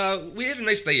We had a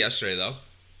nice day yesterday, though.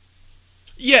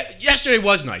 Yeah, yesterday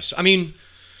was nice. I mean,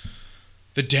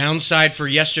 the downside for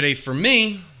yesterday for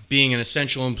me, being an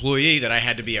essential employee that I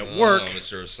had to be at work,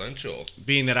 Mr. Essential.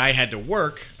 being that I had to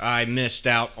work, I missed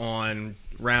out on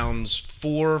rounds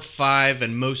 4, 5,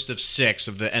 and most of 6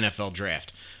 of the NFL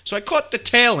draft. So I caught the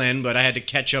tail end, but I had to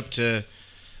catch up to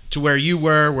where you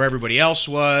were, where everybody else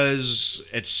was,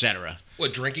 etc.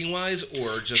 What, drinking-wise,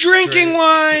 or just...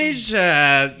 Drinking-wise,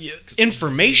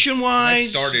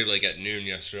 information-wise. I started, at noon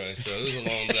yesterday, so it was a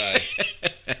long day.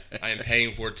 I am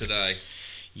paying for it today.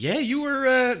 Yeah, you were...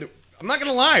 I'm not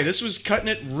going to lie. This was cutting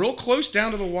it real close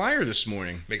down to the wire this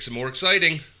morning. Makes it more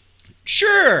exciting.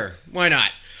 Sure. Why not?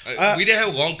 We did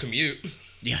have a long commute.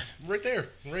 Yeah. Right there.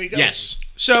 Ready to go. Yes.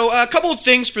 So, a couple of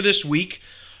things for this week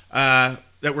that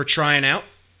we're trying out.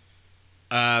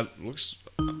 Looks...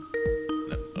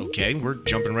 Okay, we're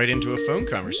jumping right into a phone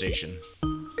conversation.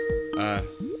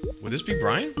 Would this be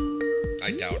Brian?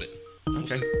 I doubt it.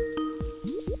 Okay.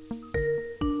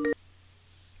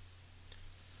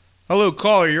 Hello,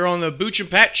 caller. You're on the Booch and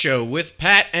Pat show with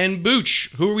Pat and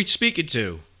Booch. Who are we speaking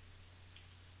to?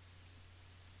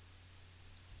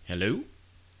 Hello?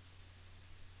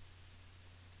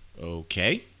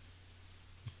 Okay.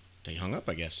 They hung up,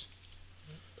 I guess.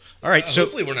 All right, so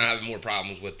hopefully we're not having more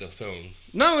problems with the phone.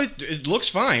 No, it looks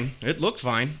fine. It looked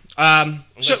fine.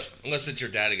 Unless it's your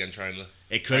dad again trying to.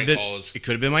 It could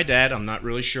have been my dad. I'm not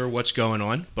really sure what's going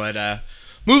on, but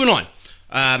moving on.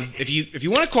 If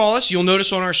you want to call us, you'll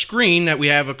notice on our screen that we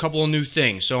have a couple of new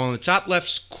things. So on the top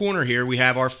left corner here, we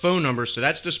have our phone number. So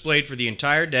that's displayed for the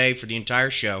entire day, for the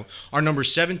entire show. Our number is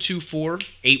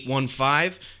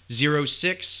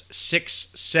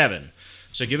 724-815-0667.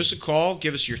 So give us a call,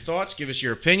 give us your thoughts, give us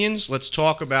your opinions. Let's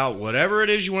talk about whatever it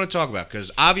is you want to talk about, because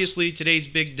obviously today's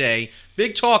big day,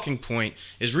 big talking point,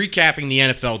 is recapping the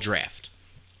NFL draft.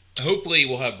 Hopefully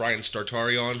we'll have Brian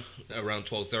Startari on around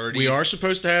 12:30. We are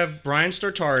supposed to have Brian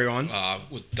Startari on.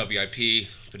 With WIP,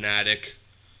 Fanatic.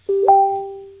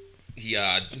 He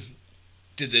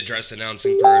did the address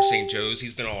announcing for St. Joe's.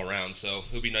 He's been all around, so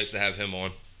it would be nice to have him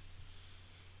on.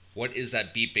 What is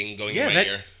that beeping going in my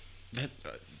ear?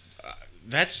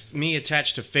 That's me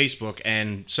attached to Facebook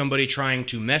and somebody trying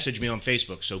to message me on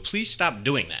Facebook. So please stop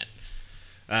doing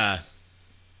that.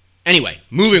 Anyway,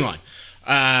 moving on.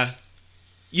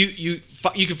 You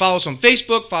can follow us on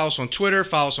Facebook, follow us on Twitter,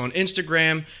 follow us on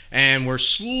Instagram, and we're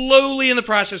slowly in the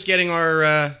process getting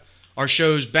our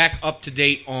shows back up to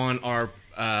date on our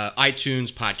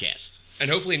iTunes podcast. And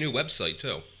hopefully a new website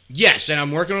too. Yes, and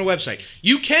I'm working on a website.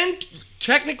 You can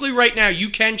technically right now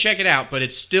you can check it out, but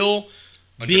it's still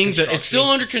it's still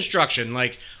under construction.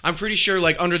 I'm pretty sure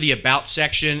under the about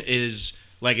section is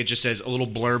it just says a little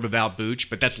blurb about Booch,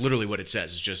 but that's literally what it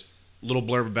says. It's just a little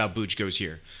blurb about Booch goes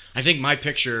here. I think my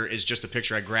picture is just a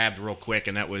picture I grabbed real quick,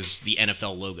 and that was the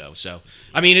NFL logo. So,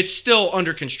 I mean, it's still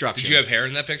under construction. Did you have hair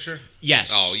in that picture?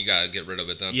 Yes. Oh, you gotta get rid of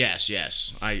it then. Yes.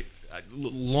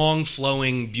 Long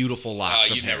flowing, beautiful locks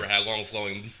of you've hair. never had long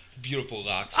flowing, beautiful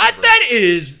locks. That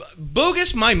is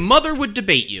bogus. My mother would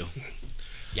debate you.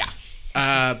 Yeah.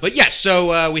 But yes,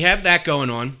 so we have that going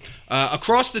on.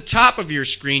 Across the top of your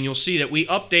screen, you'll see that we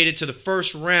updated to the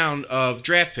first round of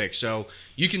draft picks. So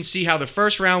you can see how the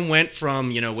first round went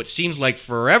from, what seems like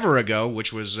forever ago,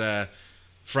 which was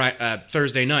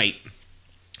Thursday night.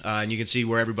 And you can see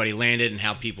where everybody landed and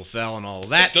how people fell and all of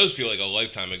that. It does feel like a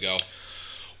lifetime ago.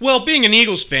 Well, being an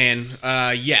Eagles fan,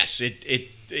 yes, it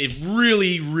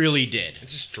really, really did.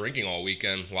 Just drinking all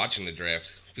weekend, watching the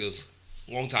draft. Feels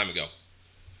a long time ago.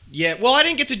 Yeah, well, I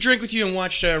didn't get to drink with you and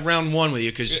watch round one with you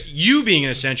because you, being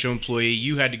an essential employee,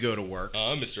 you had to go to work.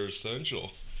 Mr.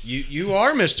 Essential. You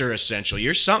are Mr. Essential.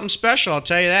 You're something special, I'll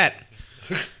tell you that.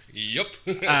 Yep.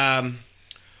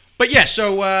 But yeah,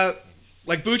 so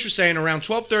like Booch was saying, around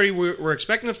 12:30, we're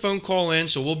expecting a phone call in,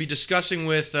 so we'll be discussing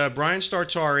with Brian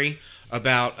Startari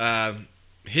about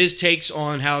his takes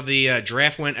on how the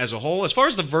draft went as a whole. As far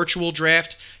as the virtual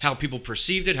draft, how people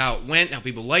perceived it, how it went, how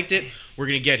people liked it. We're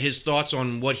going to get his thoughts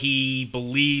on what he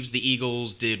believes the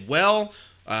Eagles did well,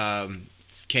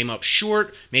 came up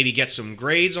short, maybe get some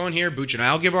grades on here. Booch and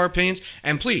I will give our opinions.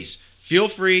 And please, feel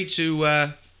free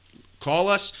to call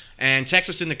us and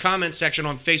text us in the comments section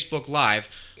on Facebook Live.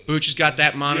 Booch has got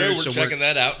that monitored. Yeah, we're checking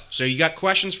that out. So you got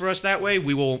questions for us that way?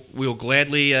 We will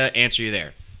gladly answer you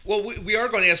there. Well, we are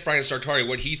going to ask Brian Startari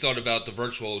what he thought about the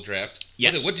virtual draft.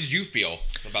 Yes. What did you feel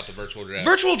about the virtual draft?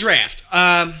 Virtual draft.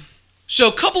 So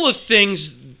a couple of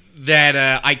things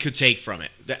that I could take from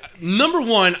it. Number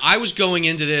one, I was going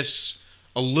into this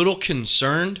a little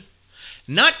concerned.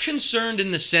 Not concerned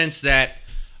in the sense that,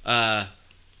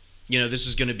 this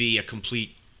is going to be a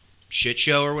complete shit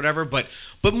show or whatever, but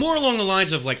more along the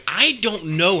lines of like, I don't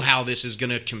know how this is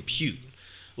going to compute.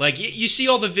 Like, you see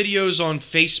all the videos on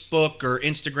Facebook or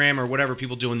Instagram or whatever,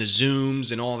 people doing the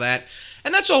Zooms and all that,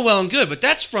 and that's all well and good, but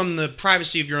that's from the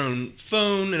privacy of your own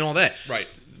phone and all that. Right.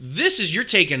 This is, you're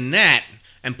taking that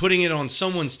and putting it on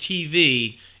someone's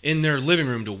TV in their living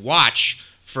room to watch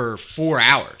for 4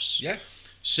 hours. Yeah.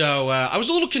 So I was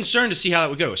a little concerned to see how that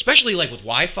would go, especially like with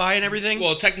Wi-Fi and everything.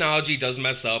 Well, technology does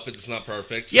mess up. It's not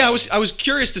perfect. So. Yeah, I was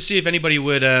curious to see if anybody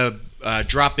would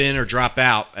drop in or drop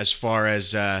out as far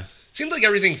as... Seemed like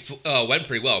everything went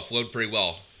pretty well, flowed pretty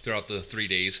well throughout the 3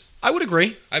 days. I would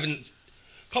agree. I've been...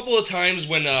 A couple of times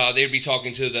when they would be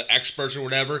talking to the experts or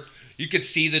whatever, you could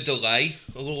see the delay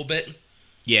a little bit.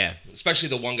 Yeah. Especially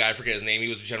the one guy, I forget his name, he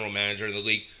was the general manager in the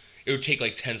league. It would take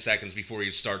like 10 seconds before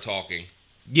he'd start talking.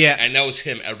 Yeah. And that was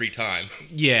him every time.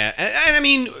 Yeah. And I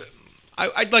mean,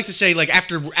 I'd like to say, like,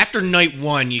 after night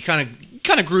one, you kind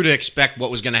of grew to expect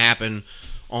what was going to happen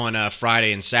on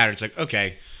Friday and Saturday. It's like,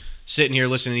 okay, sitting here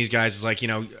listening to these guys is like, you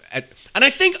know... and I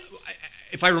think,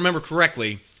 if I remember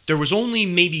correctly... There was only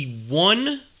maybe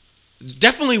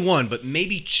definitely one, but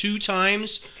maybe 2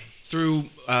 times through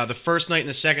the first night and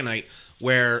the second night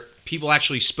where people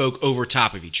actually spoke over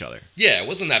top of each other. Yeah, it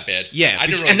wasn't that bad. Yeah. I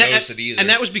didn't really notice it either. And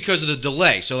that was because of the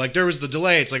delay. So, like, there was the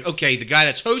delay. It's like, okay, the guy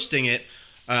that's hosting it,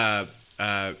 what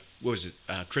was it,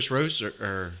 Chris Rose,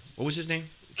 or what was his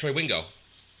name? Trey Wingo.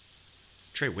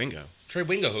 Trey Wingo? Trey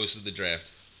Wingo hosted the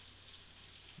draft.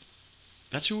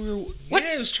 That's who we were... What?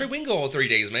 Yeah, it was Trey Wingo all 3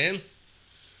 days, man.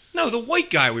 No, the white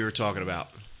guy we were talking about.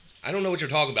 I don't know what you're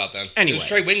talking about then. Anyway. It was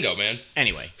Trey Wingo, man.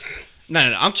 Anyway.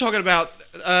 No. I'm talking about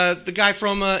the guy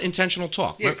from Intentional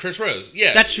Talk. Yeah, Chris Rose.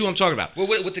 Yeah. That's who I'm talking about. Well,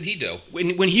 what did he do?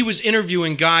 When he was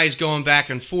interviewing guys going back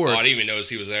and forth. Oh, I didn't even notice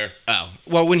he was there. Oh.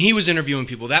 Well, when he was interviewing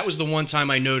people, that was the one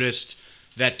time I noticed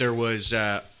that there was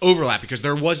overlap because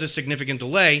there was a significant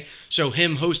delay. So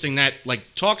him hosting that like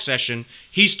talk session,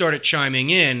 he started chiming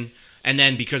in, and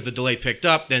then because the delay picked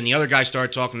up, then the other guy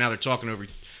started talking. Now they're talking over.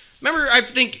 Remember, I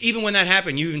think even when that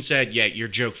happened, you even said, yeah, your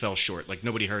joke fell short. Like,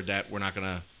 nobody heard that. We're not going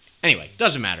to... Anyway,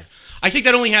 doesn't matter. I think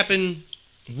that only happened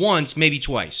once, maybe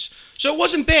twice. So it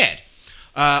wasn't bad.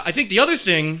 I think the other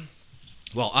thing,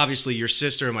 well, obviously your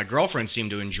sister and my girlfriend seemed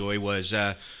to enjoy, was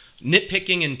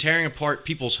nitpicking and tearing apart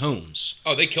people's homes.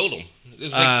 Oh, they killed him. It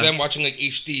was like them watching like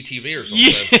HD TV or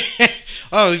something. Yeah.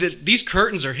 Oh, these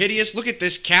curtains are hideous. Look at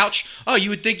this couch. Oh, you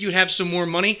would think you'd have some more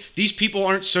money. These people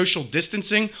aren't social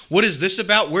distancing. What is this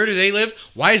about? Where do they live?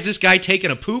 Why is this guy taking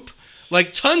a poop?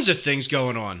 Like, tons of things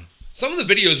going on. Some of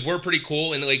the videos were pretty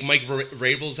cool. In like Mike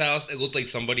Vrabel's house, it looked like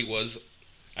somebody was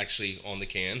actually on the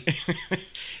can.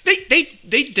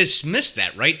 They dismissed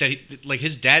that, right? That like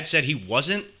his dad said he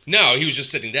wasn't. No, he was just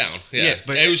sitting down. Yeah,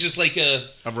 but it was just like a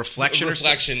reflection. A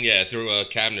reflection, yeah, through a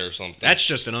cabinet or something. That's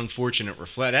just an unfortunate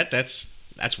That's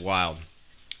wild.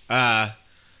 Yeah,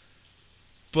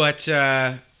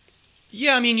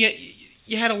 I mean,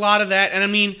 you had a lot of that, and I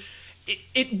mean,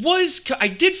 it was. I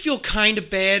did feel kind of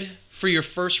bad for your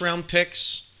first round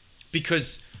picks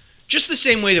because just the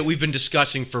same way that we've been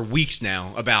discussing for weeks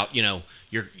now about, you know,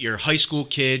 your high school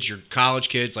kids, your college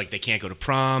kids, like they can't go to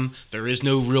prom. There is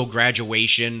no real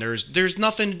graduation. There's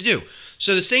nothing to do.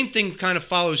 So the same thing kind of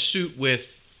follows suit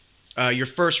with your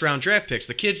first round draft picks.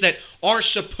 The kids that are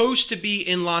supposed to be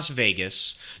in Las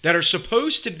Vegas, that are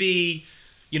supposed to be,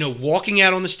 you know, walking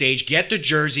out on the stage, get the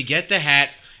jersey, get the hat,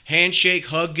 handshake,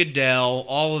 hug Goodell,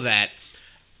 all of that.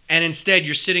 And instead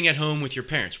you're sitting at home with your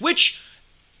parents, which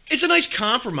is a nice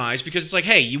compromise because it's like,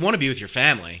 hey, you want to be with your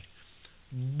family.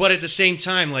 But at the same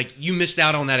time, like, you missed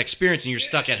out on that experience and you're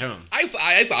stuck at home.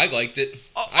 I liked it.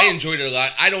 I enjoyed it a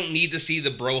lot. I don't need to see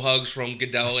the bro hugs from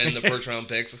Goodell and the first round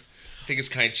picks. I think it's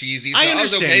kind of cheesy. So I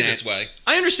was okay this way.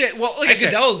 I understand. Well, like I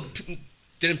said, Goodell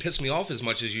didn't piss me off as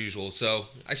much as usual. So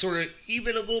I sort of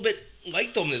even a little bit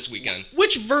liked him this weekend.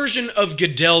 Which version of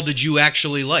Goodell did you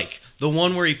actually like? The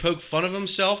one where he poked fun of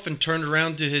himself and turned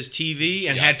around to his TV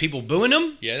and had people booing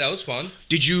him? Yeah, that was fun.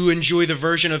 Did you enjoy the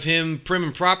version of him prim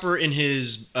and proper in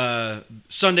his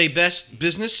Sunday best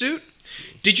business suit?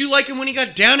 Did you like him when he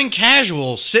got down and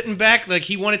casual, sitting back like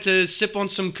he wanted to sip on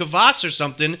some kvass or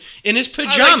something in his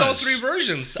pajamas? I liked all 3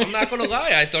 versions. I'm not going to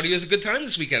lie. I thought he was a good time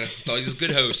this weekend. I thought he was a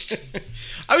good host.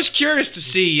 I was curious to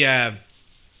see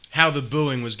how the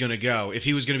booing was going to go, if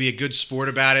he was going to be a good sport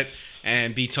about it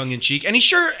and be tongue-in-cheek. And he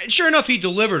sure enough, he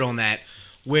delivered on that,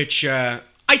 which I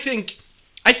think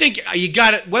you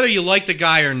got it. Whether you like the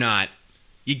guy or not,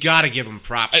 you got to give him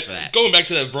props for that. Going back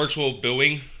to that virtual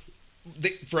booing,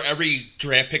 for every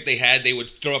draft pick they had, they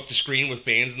would throw up the screen with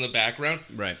fans in the background.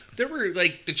 Right. There were,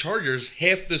 like, the Chargers,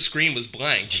 half the screen was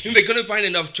blank. They couldn't find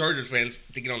enough Chargers fans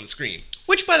to get on the screen.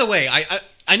 Which, by the way,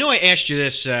 I know I asked you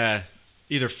this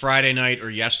either Friday night or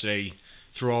yesterday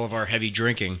through all of our heavy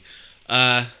drinking.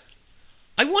 I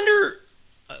wonder,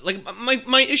 like,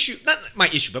 my issue, not my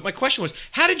issue, but my question was,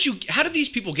 how did these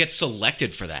people get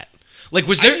selected for that? Like,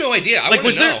 was there? I have no idea. I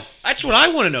want to know. That's what I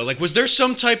want to know. Like, was there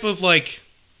some type of like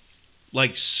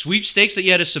sweepstakes that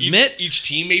you had to submit? Each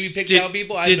team maybe picked out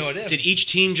people? I have no idea. Did each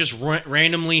team just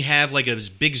randomly have like a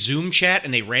big Zoom chat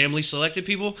and they randomly selected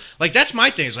people? Like, that's my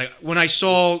thing. Is like when I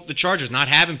saw the Chargers not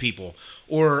having people,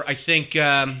 or I think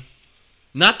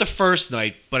not the first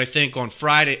night, but I think on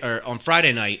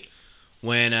Friday night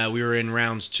when we were in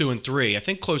rounds 2 and 3, I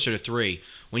think closer to 3.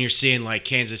 When you're seeing like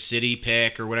Kansas City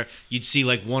pick or whatever, you'd see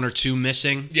like 1 or 2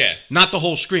 missing. Yeah. Not the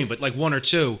whole screen, but like 1 or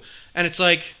 2. And it's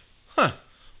like, huh.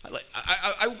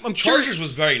 I'm Chargers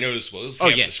was very noticeable. It was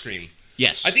half the screen.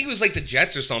 Yes. I think it was like the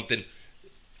Jets or something.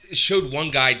 It showed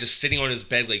one guy just sitting on his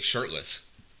bed like shirtless.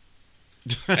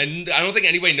 And I don't think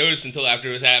anybody noticed until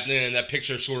after it was happening and that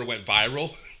picture sort of went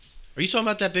viral. Are you talking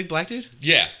about that big black dude?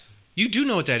 Yeah. You do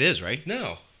know what that is, right?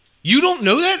 No. You don't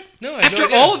know that? No, I After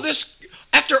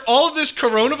all of this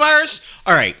coronavirus?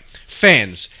 All right,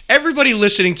 fans, everybody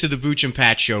listening to the Booch and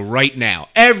Pat show right now,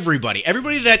 everybody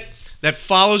that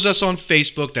follows us on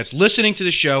Facebook, that's listening to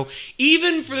the show,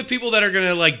 even for the people that are going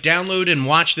to like download and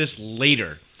watch this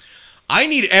later, I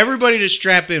need everybody to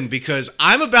strap in because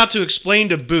I'm about to explain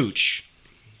to Booch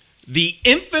the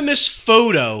infamous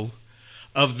photo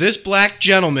of this black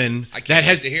gentleman that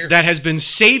has been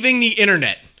saving the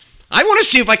internet. I want to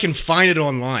see if I can find it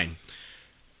online.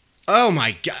 Oh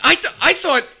my god! I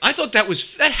thought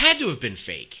that had to have been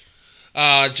fake.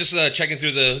 Just checking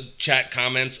through the chat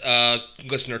comments,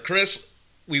 listener Chris,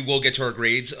 we will get to our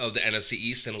grades of the NFC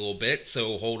East in a little bit,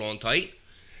 so hold on tight.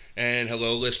 And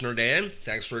hello, listener Dan,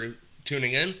 thanks for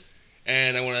tuning in.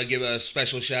 And I want to give a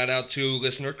special shout out to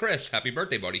listener Chris. Happy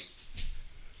birthday, buddy!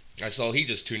 I saw he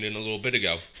just tuned in a little bit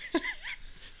ago.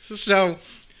 So,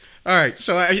 all right.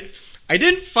 So I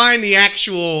didn't find the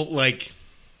actual like.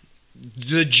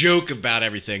 The joke about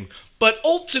everything. But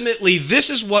ultimately, this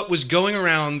is what was going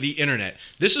around the internet.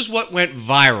 This is what went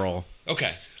viral.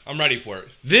 Okay, I'm ready for it.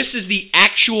 This is the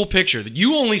actual picture.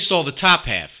 You only saw the top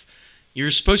half.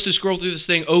 You're supposed to scroll through this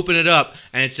thing, open it up,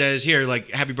 and it says here, like,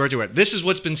 happy birthday. This is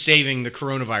what's been saving the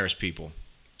coronavirus people.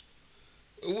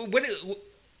 What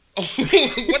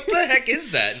the heck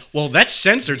is that? Well, that's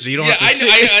censored, so you don't have to see.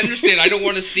 I understand. I don't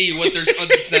want to see what there's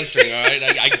under censoring, all right?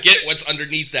 I get what's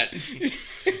underneath that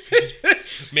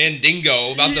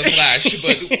mandingo about the Flash,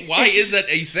 but why is that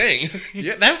a thing?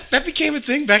 Yeah, that became a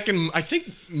thing back in, I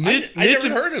think, I never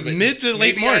heard of it. Mid to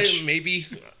late March. Maybe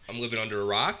I'm living under a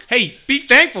rock. Hey, be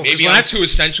thankful. Maybe I'm too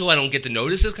essential. I don't get to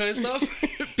notice this kind of stuff.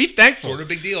 Be thankful. Sort of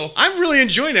big deal. I'm really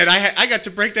enjoying that. I got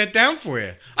to break that down for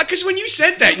you. Because when you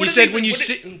said that, what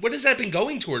has that been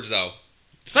going towards, though?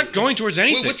 It's not going towards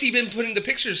anything. What's he been putting the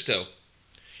pictures to?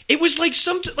 It was like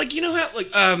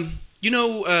you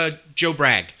know how Joe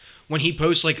Bragg when he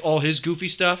posts like all his goofy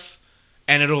stuff,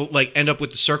 and it'll like end up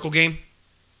with the circle game.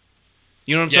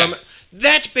 You know what I'm talking about?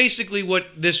 That's basically what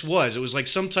this was. It was like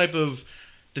some type of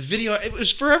the video. It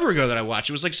was forever ago that I watched.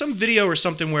 It was like some video or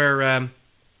something where,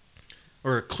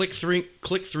 or a click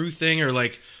through thing,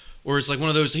 or it's like one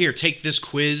of those here, take this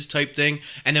quiz type thing,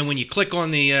 and then when you click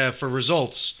on the for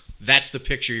results, that's the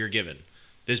picture you're given.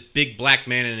 This big black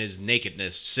man in his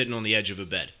nakedness sitting on the edge of a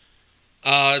bed.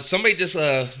 Somebody just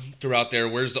threw out there,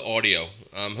 where's the audio?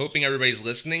 I'm hoping everybody's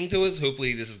listening to us.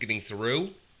 Hopefully this is getting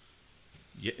through.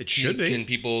 Yeah, it should be. Can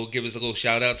people give us a little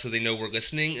shout out so they know we're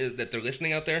listening, that they're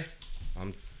listening out there?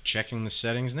 I'm checking the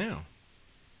settings now.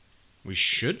 We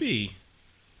should be.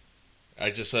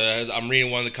 I just I'm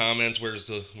reading one of the comments. Where's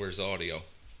the audio?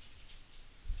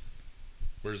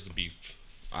 Where's the beef?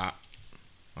 I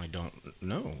don't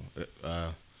know.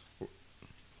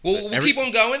 We'll keep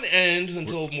on going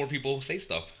until more people say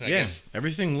stuff. I guess.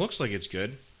 Everything looks like it's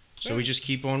good, so we just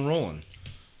keep on rolling.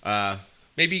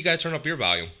 Maybe you gotta turn up your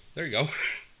volume. There you go.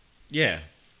 Yeah.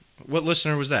 What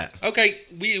listener was that? Okay,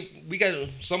 we got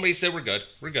somebody said we're good.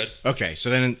 We're good. Okay, so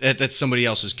then that's somebody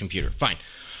else's computer. Fine.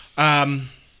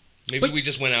 Maybe we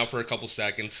just went out for a couple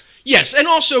seconds. Yes, and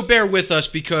also bear with us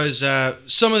because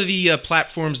some of the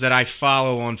platforms that I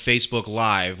follow on Facebook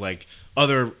Live, like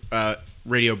other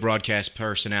radio broadcast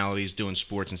personalities doing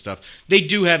sports and stuff, they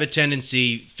do have a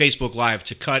tendency, Facebook Live,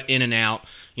 to cut in and out,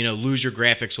 lose your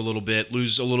graphics a little bit,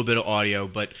 lose a little bit of audio,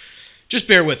 but just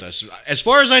bear with us. As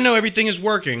far as I know, everything is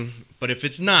working, but if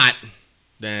it's not,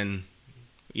 then,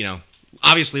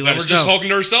 obviously let We're us just know. talking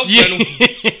to ourselves. Yeah. Then.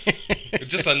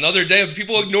 It's just another day of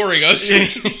people ignoring us.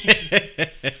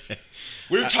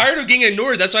 We're tired of getting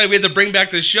ignored. That's why we had to bring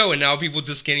back this show, and now people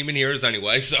just can't even hear us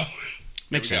anyway. So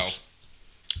Makes there we sense.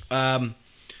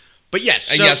 But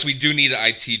yes, And so, yes, we do need an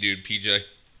IT dude, PJ.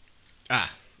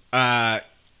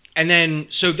 and then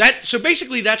so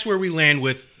basically that's where we land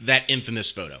with that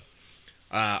infamous photo.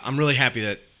 I'm really happy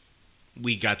that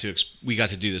we got to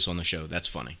do this on the show. That's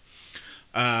funny.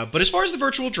 But as far as the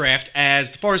virtual draft,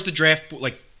 as far as the draft,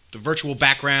 like the virtual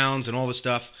backgrounds and all this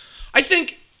stuff, I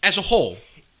think as a whole,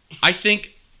 I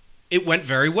think it went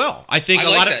very well. I think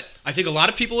a lot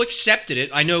of people accepted it.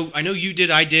 I know you did.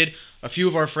 I did. A few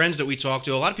of our friends that we talked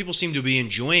to, a lot of people seem to be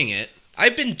enjoying it.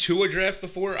 I've been to a draft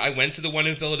before. I went to the one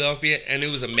in Philadelphia, and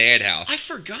it was a madhouse. I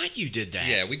forgot you did that.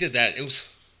 Yeah, we did that. It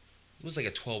was like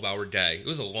a 12-hour day. It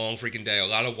was a long freaking day. A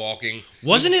lot of walking.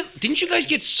 Wasn't it? Didn't you guys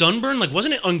get sunburned? Like,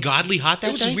 wasn't it ungodly hot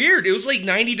that day? It was weird. It was like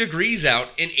 90 degrees out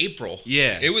in April.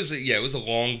 Yeah. It was a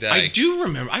long day. I do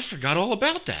remember. I forgot all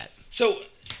about that. So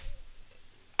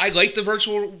I like the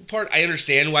virtual part. I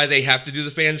understand why they have to do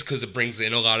the fans because it brings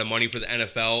in a lot of money for the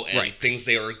NFL and Right. things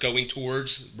they are going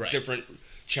towards, Right. different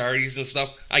charities and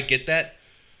stuff. I get that,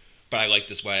 but I like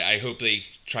this way. I hope they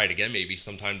try it again maybe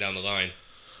sometime down the line.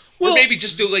 Well- Or maybe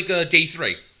just do like day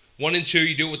 3. 1 and 2,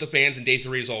 you do it with the fans, and day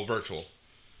 3 is all virtual.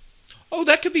 Oh,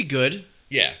 that could be good.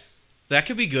 Yeah. That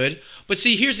could be good. But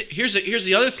see, here's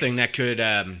the other thing that could,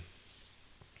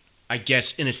 I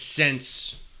guess, in a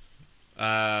sense,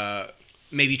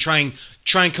 maybe try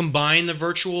and combine the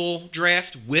virtual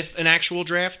draft with an actual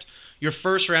draft. Your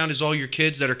first round is all your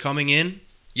kids that are coming in,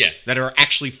 Yeah. that are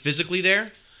actually physically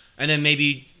there, and then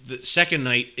maybe the second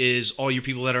night is all your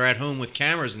people that are at home with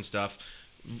cameras and stuff,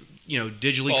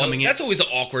 digitally coming in. That's always an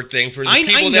awkward thing for the I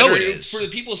people know that are, it is. for the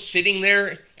people sitting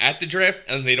there at the draft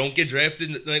and they don't get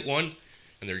drafted in night 1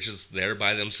 and they're just there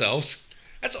by themselves.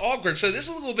 That's awkward. So this is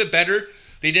a little bit better.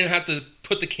 They didn't have to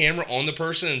put the camera on the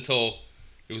person until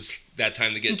it was that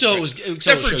time to get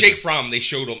except for Jake Fromm, they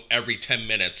showed him every 10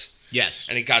 minutes. Yes.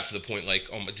 And it got to the point like,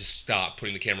 just stop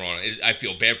putting the camera on. I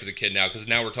feel bad for the kid now because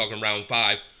now we're talking round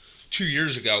 5. 2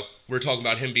 years ago, we were talking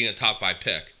about him being a top 5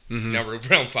 pick. Mm-hmm. Now we're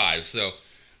round 5. So,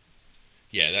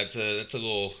 yeah, that's a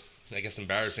little, I guess,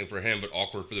 embarrassing for him, but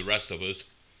awkward for the rest of us.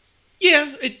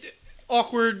 Yeah,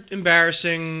 awkward,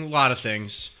 embarrassing, a lot of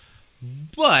things.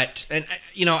 But, and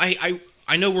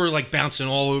I know we're like bouncing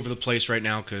all over the place right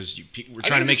now because we're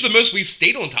trying to make this is the most we've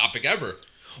stayed on topic ever.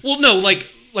 Well, no, like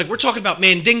we're talking about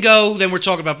Mandingo, then we're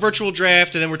talking about virtual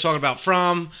draft, and then we're talking about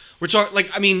Fromm. We're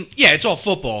talking it's all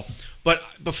football. But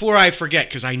before I forget,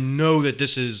 because I know that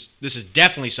this is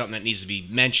definitely something that needs to be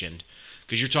mentioned,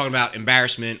 because you're talking about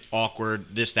embarrassment,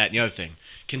 awkward, this, that, and the other thing.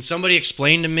 Can somebody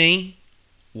explain to me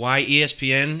why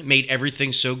ESPN made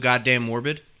everything so goddamn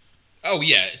morbid? Oh,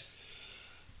 yeah.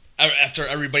 After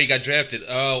everybody got drafted,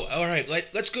 oh, all right,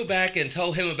 let's go back and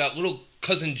tell him about little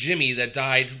cousin Jimmy that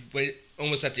died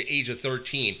almost at the age of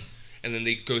 13. And then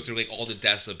they go through like all the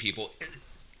deaths of people.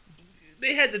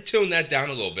 They had to tone that down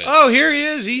a little bit. Oh, here he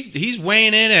is. He's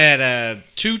weighing in at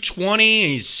 220.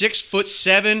 He's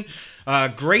 6'7".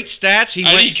 Great stats.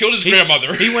 He killed his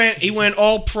grandmother. He went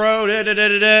all pro.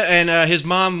 And his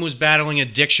mom was battling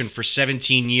addiction for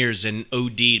 17 years and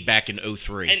OD'd back in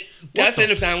 2003. And death in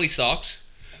the family sucks.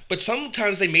 But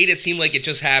sometimes they made it seem like it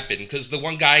just happened because the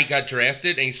one guy got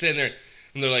drafted and he's sitting there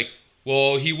and they're like,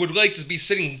 well, he would like to be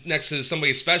sitting next to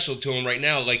somebody special to him right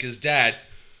now, like his dad,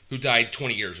 who died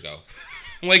 20 years ago.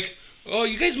 I'm like, oh,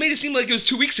 you guys made it seem like it was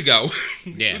 2 weeks ago.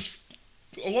 Yeah. It was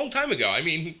a long time ago. I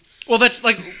mean... Well, that's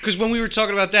like, because when we were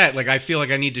talking about that, like, I feel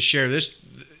like I need to share this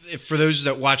for those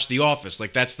that watch The Office.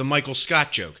 Like, that's the Michael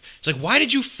Scott joke. It's like, why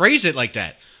did you phrase it like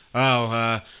that?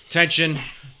 Oh, attention,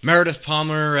 Meredith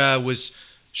Palmer was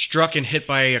struck and hit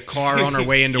by a car on her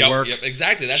way into work. Yep,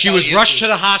 exactly. That's she was rushed to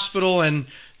the hospital, and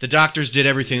the doctors did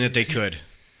everything that they could.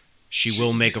 She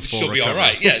will make a full recovery. She'll be all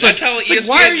right. Yeah, It's that's like, how it's ESPN... like,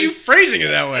 why are you phrasing it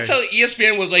that way? That's how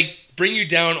ESPN would, like, bring you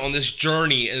down on this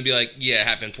journey and be like, yeah, it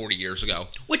happened 40 years ago.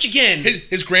 Which, again...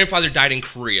 His grandfather died in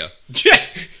Korea.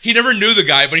 He never knew the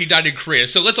guy, but he died in Korea.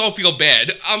 So let's all feel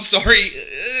bad. I'm sorry.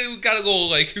 We gotta go,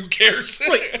 like, who cares?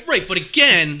 Right. But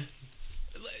again,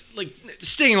 like,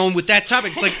 staying on with that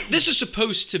topic, it's like, this is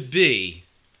supposed to be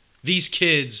these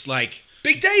kids, like...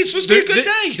 Big day. It's supposed to be a good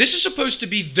day. This is supposed to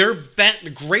be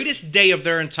the greatest day of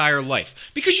their entire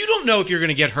life. Because you don't know if you're going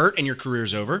to get hurt and your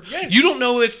career's over. Yeah. You don't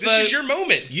know if... This is your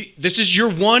moment. This is your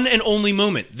one and only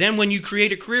moment. Then when you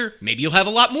create a career, maybe you'll have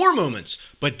a lot more moments.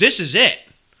 But this is it.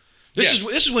 This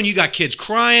is when you got kids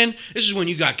crying. This is when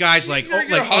you got guys like...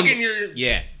 You're hugging your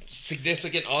yeah.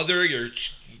 significant other.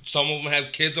 Some of them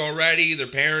have kids already, their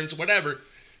parents, whatever.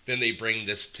 then they bring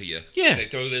this to you. Yeah. They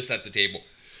throw this at the table.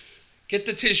 Get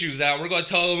the tissues out. We're going to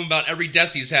tell him about every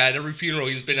death he's had, every funeral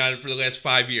he's been at for the last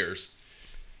 5 years.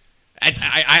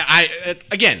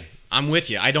 Again, I'm with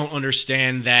you. I don't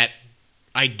understand that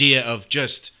idea of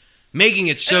just making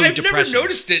it so I've depressing. never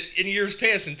noticed it in years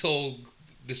past until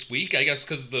this week, I guess,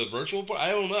 because of the virtual part.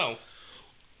 I don't know.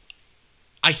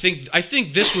 I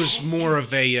think this was more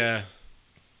of a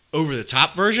over the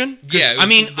top version. Yeah, it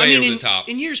was way over the in, top.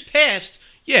 in years past,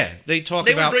 yeah, they They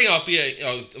would about bring up,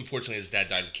 unfortunately his dad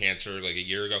died of cancer like a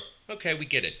year ago. Okay, we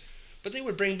get it. But they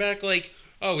would bring back, like,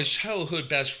 oh, his childhood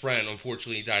best friend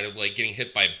unfortunately died of, like, getting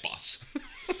hit by a bus.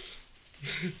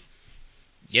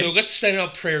 Yep. So let's send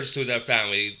out prayers to that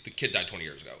family. The kid died 20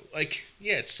 years ago. Like,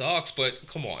 yeah, it sucks, but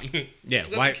come on. Yeah,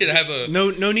 Let why? the kid have a...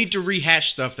 No need to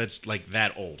rehash stuff that's like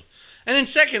that old. And then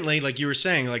secondly, like you were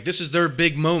saying, like this is their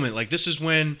big moment. Like this is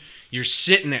when you're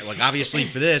sitting there. Like obviously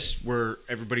for this, where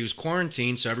everybody was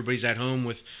quarantined, so everybody's at home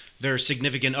with their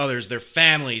significant others, their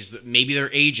families, maybe their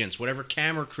agents, whatever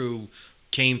camera crew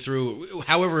came through,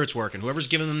 however it's working, whoever's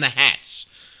giving them the hats.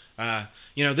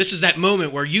 This is that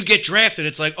moment where you get drafted.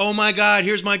 It's like, oh my God,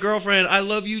 here's my girlfriend. I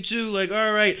love you too. Like,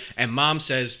 all right. And mom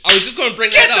says, I was just going to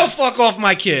bring get that the up. fuck off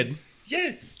my kid.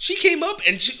 Yeah, she came up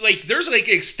and there's like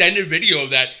an extended video of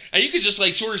that, and you could just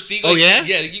like sort of see. Like, oh yeah,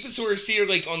 yeah, you can sort of see her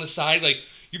like on the side, like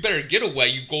you better get away,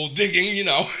 you gold digging. She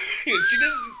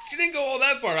didn't go all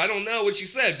that far. I don't know what she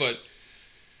said, but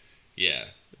yeah,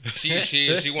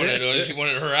 she wanted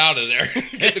her out of there.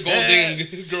 Get the gold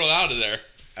digging girl out of there.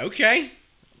 Okay,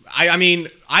 I mean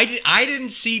I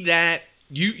didn't see that.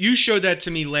 You showed that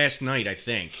to me last night, I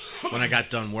think, when I got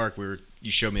done work.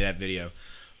 You showed me that video,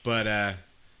 but.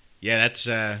 Yeah, that's.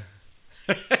 I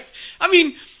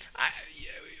mean,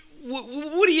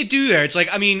 what do you do there? It's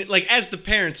like, I mean, like as the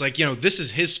parents, like this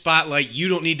is his spotlight. You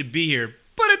don't need to be here.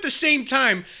 But at the same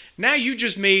time, now you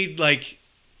just made like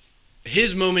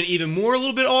his moment even more a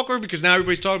little bit awkward because now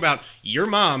everybody's talking about your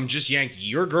mom just yanked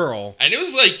your girl. And it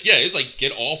was like,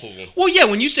 get off of him. Well, yeah,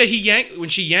 when you said when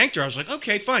she yanked her, I was like,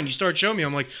 okay, fine. You started showing me.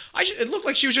 I'm like, it looked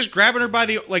like she was just grabbing her by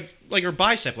the like her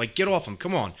bicep, like get off him,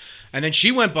 come on. And then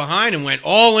she went behind and went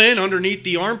all in underneath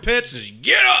the armpits and said,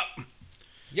 get up.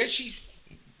 Yeah, she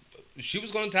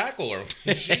was going to tackle her.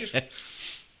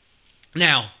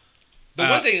 Now, the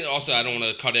one thing also I don't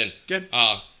want to cut in. Good.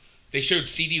 They showed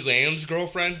CeeDee Lamb's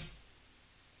girlfriend.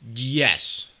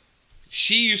 Yes.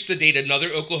 She used to date another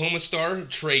Oklahoma star,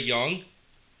 Trae Young,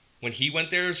 when he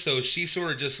went there. So she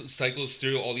sort of just cycles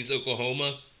through all these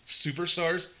Oklahoma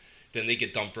superstars. Then they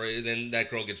get dumped then that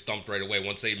girl gets dumped right away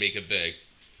once they make it big.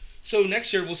 So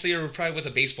next year we'll see her probably with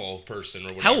a baseball person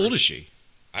or whatever. How old is she?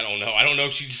 I don't know. I don't know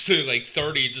if she's like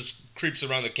 30, just creeps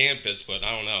around the campus, but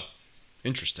I don't know.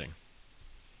 Interesting.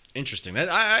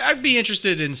 I'd be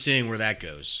interested in seeing where that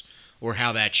goes or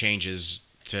how that changes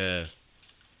to...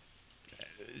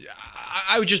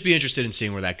 I would just be interested in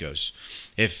seeing where that goes.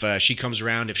 If she comes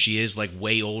around, if she is like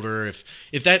way older,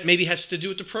 if that maybe has to do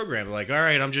with the program. Like, all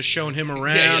right, I'm just showing him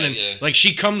around, like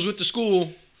she comes with the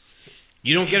school.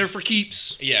 You don't get her for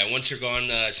keeps. Yeah, once you're gone,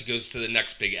 she goes to the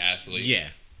next big athlete. Yeah.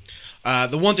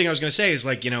 The one thing I was going to say is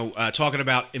like, talking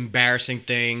about embarrassing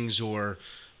things or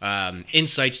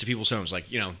insights to people's homes. Like,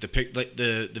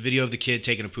 the video of the kid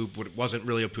taking a poop wasn't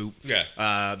really a poop.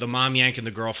 Yeah. The mom yanking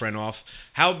the girlfriend off.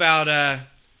 How about, I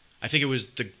think it was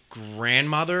the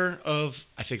grandmother of,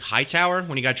 Hightower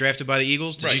when he got drafted by the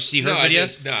Eagles. Did you see her video?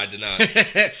 I did not.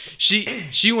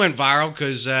 She went viral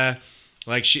because,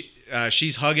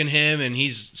 she's hugging him and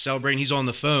he's celebrating. He's on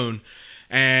the phone.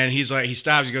 And he's like, he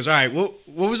stops. He goes, all right, what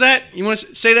was that? You want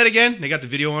to say that again? They got the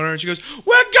video on her, and she goes,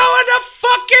 we're going to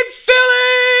fucking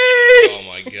Philly! Oh,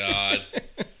 my God.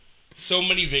 So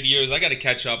many videos. I got to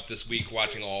catch up this week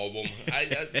watching all of them.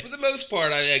 For the most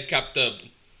part, I kept up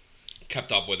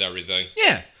with everything.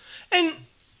 Yeah. And,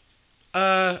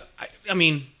 I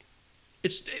mean,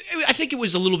 I think it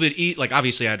was a little bit,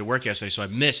 obviously I had to work yesterday, so I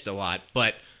missed a lot.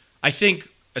 But I think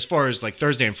as far as like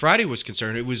Thursday and Friday was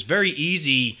concerned, it was very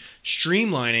easy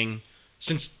streamlining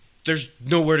since there's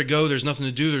nowhere to go, there's nothing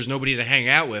to do, there's nobody to hang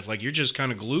out with. Like you're just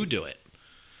kind of glued to it.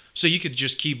 So you could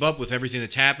just keep up with everything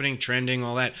that's happening, trending,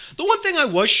 all that. The one thing I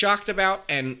was shocked about,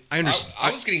 and I understand,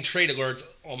 I was getting trade alerts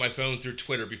on my phone through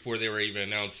Twitter before they were even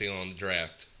announcing on the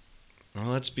draft.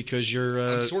 Well, that's because you're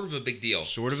I'm sort of a big deal.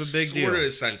 Sort of a big deal. Sort of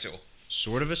essential.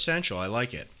 Sort of essential. I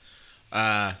like it.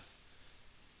 I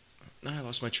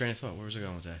lost my train of thought. Where was I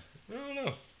going with that? I don't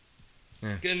know.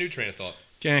 Yeah. Get a new train of thought.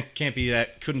 Can't be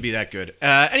that. Couldn't be that good.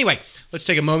 Anyway, let's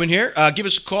take a moment here. Give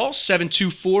us a call,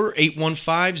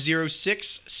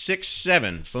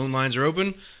 724-815-0667. Phone lines are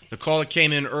open. The call that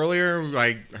came in earlier,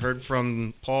 I heard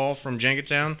from Paul from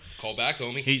Jenkintown. Call back,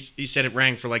 homie. He said it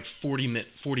rang for like 40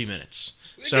 minutes.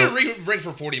 It So didn't ring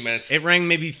for 40 minutes. it rang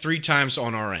maybe 3 times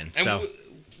on our end. And So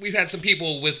we've had some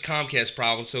people with Comcast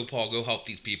problems, so Paul, go help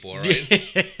these people, all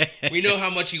right? We know how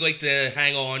much you like to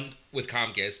hang on with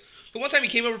Comcast. The one time he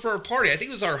came over for a party, I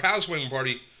think it was our housewarming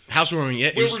party, housewarming,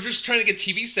 yeah. we were just trying to get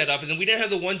TV set up, and then we didn't have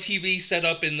the one TV set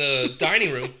up in the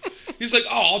dining room. He's like,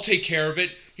 oh, I'll take care of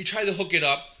it. He tried to hook it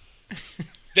up.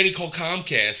 Then he called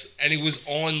Comcast, and he was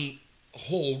on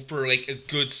hold for like a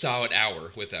good solid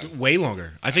hour with them. Way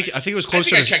longer. I think it was I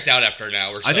closer. think I checked out after an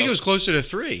hour. So. I think it was closer to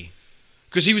 3.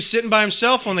 Because he was sitting by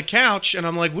himself on the couch, and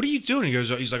I'm like, "What are you doing?"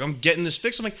 He's like, "I'm getting this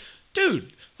fixed." I'm like,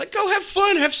 "Dude, like, go have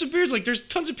fun, have some beers. Like, there's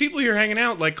tons of people here hanging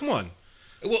out. Like, come on."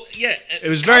 Well, yeah. It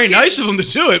was very nice of him to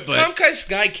do it, but Comcast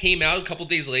guy came out a couple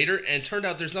days later, and it turned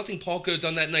out there's nothing Paul could have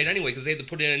done that night anyway, because they had to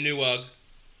put in a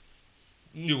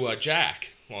new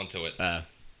jack onto it.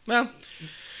 well,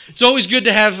 it's always good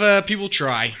to have people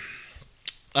try.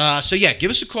 So yeah, give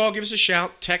us a call, give us a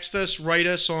shout, text us, write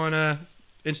us on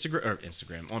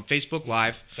Instagram on Facebook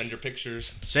Live. Send your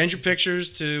pictures. Send your pictures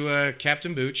to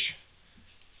Captain Booch.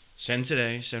 Send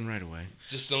today, send right away.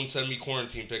 Just don't send me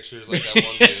quarantine pictures like that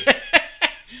one dude.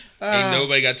 Ain't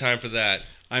nobody got time for that.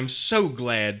 I'm so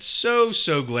glad, so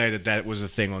glad that was a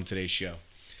thing on today's show.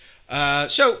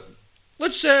 So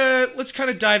let's kind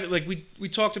of dive. Like we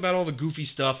talked about all the goofy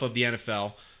stuff of the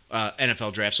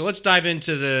NFL draft. So let's dive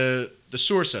into the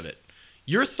source of it.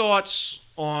 Your thoughts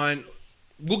on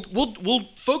we'll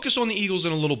focus on the Eagles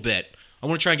in a little bit. I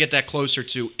want to try and get that closer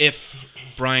to if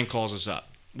Brian calls us up,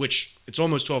 which it's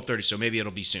almost 12:30, so maybe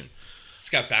it'll be soon. He's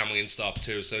got family and stuff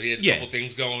too, so he had a couple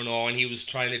things going on. He was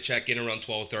trying to check in around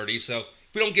 12:30. So if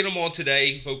we don't get him on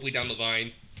today, hopefully down the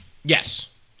line. Yes,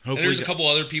 hopefully. And there's a couple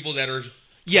other people that are.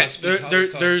 Yeah,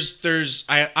 there's.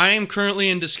 I am currently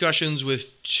in discussions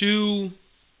with 2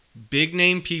 big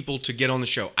name people to get on the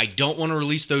show. I don't want to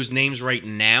release those names right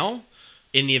now,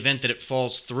 in the event that it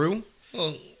falls through.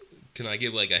 Well, can I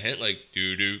give like a hint, like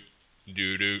doo doo?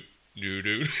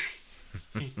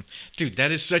 Dude,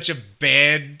 that is such a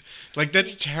bad. Like,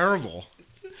 that's terrible.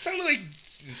 It sounded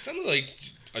like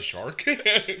a shark.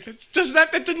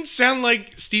 That didn't sound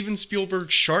like Steven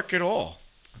Spielberg's Shark at all.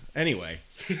 Anyway,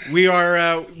 we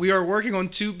are working on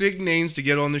 2 big names to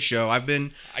get on the show. I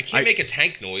can't make a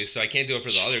tank noise, so I can't do it for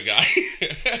the other guy.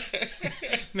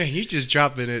 Man, you're just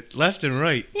dropping it left and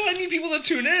right. Well, I need people to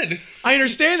tune in. I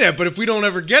understand that, but if we don't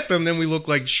ever get them, then we look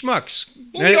like schmucks.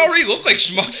 Well, we already look like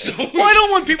schmucks, so... Well, I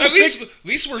don't want people at least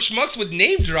we're schmucks with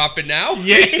name dropping now.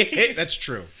 Yeah, that's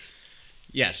true.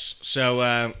 Yes, so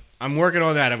I'm working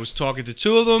on that. I was talking to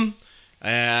 2 of them.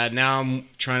 Now I'm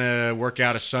trying to work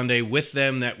out a Sunday with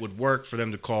them that would work for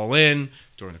them to call in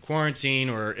during the quarantine,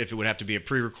 or if it would have to be a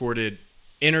pre-recorded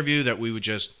interview that we would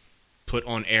just put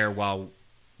on air while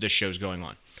this show's going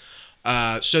on.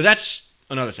 So that's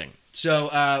another thing. So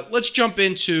let's jump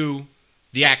into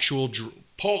the actual...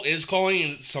 Paul is calling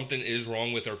and something is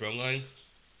wrong with our phone line.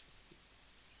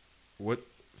 What?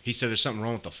 He said there's something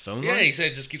wrong with the phone line? Yeah, he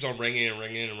said it just keeps on ringing and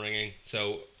ringing and ringing.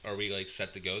 So are we like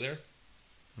set to go there?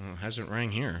 Well, it hasn't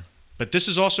rang here. But this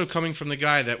is also coming from the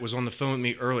guy that was on the phone with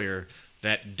me earlier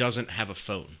that doesn't have a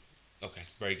phone. Okay,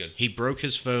 very good. He broke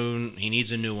his phone. He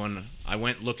needs a new one. I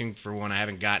went looking for one. I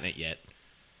haven't gotten it yet.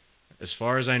 As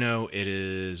far as I know, it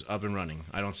is up and running.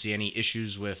 I don't see any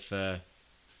issues with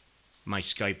my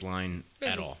Skype line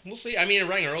at all. We'll see. I mean, it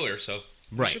rang earlier, so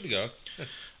right. Should be go.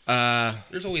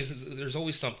 There's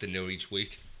always something new each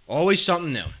week. Always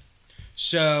something new.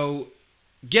 So,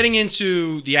 getting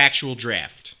into the actual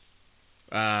draft,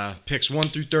 picks 1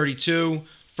 through 32,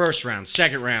 first round,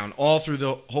 second round, all through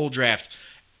the whole draft.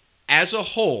 As a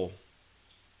whole,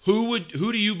 who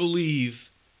do you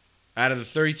believe out of the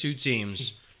 32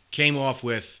 teams came off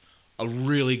with a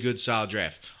really good, solid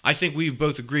draft? I think we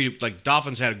both agreed, like,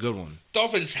 Dolphins had a good one.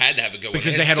 Dolphins had to have a good one.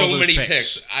 Because they had so all those many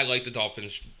picks. I like the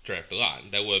Dolphins draft a lot.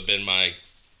 That would have been my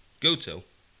go-to.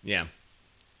 Yeah.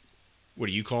 What,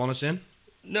 are you calling us in?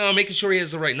 No, I'm making sure he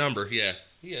has the right number. Yeah,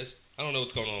 he is. I don't know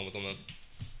what's going on with him, though.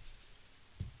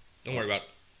 Don't worry about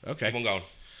it. Okay. Keep on going.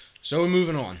 So we're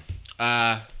moving on.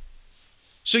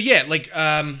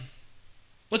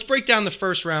 Let's break down the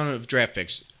first round of draft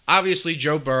picks. Obviously,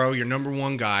 Joe Burrow, your number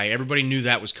 1 guy. Everybody knew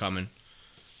that was coming.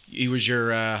 He was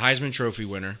your Heisman Trophy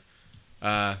winner.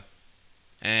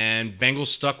 And Bengals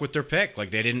stuck with their pick.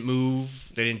 Like, they didn't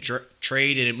move. They didn't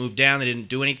trade. They didn't move down. They didn't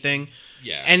do anything.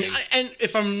 Yeah. And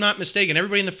if I'm not mistaken,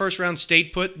 everybody in the first round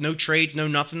stayed put. No trades, no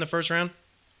nothing the first round?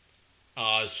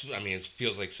 It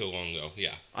feels like so long ago.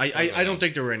 Yeah. I don't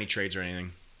think there were any trades or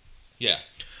anything. Yeah.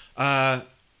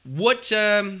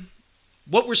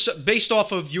 based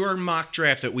off of your mock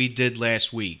draft that we did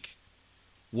last week?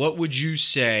 What would you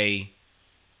say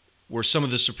were some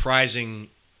of the surprising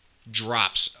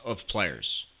drops of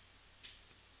players?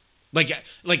 Like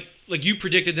you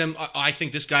predicted them. I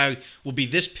think this guy will be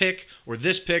this pick or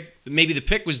this pick. Maybe the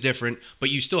pick was different, but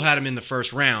you still had him in the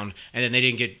first round, and then they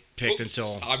didn't get picked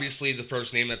until. Obviously, the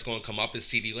first name that's going to come up is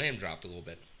CeeDee Lamb. Dropped a little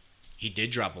bit. He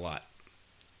did drop a lot.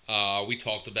 We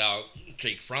talked about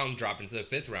Jake Fromm dropping to the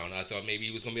 5th round. I thought maybe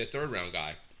he was going to be a 3rd-round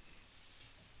guy.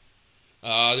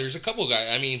 There's a couple guys.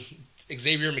 I mean,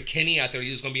 Xavier McKinney, I thought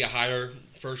he was going to be a higher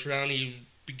first round. He'd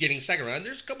be getting 2nd round.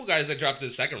 There's a couple guys that dropped to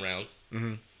the 2nd round.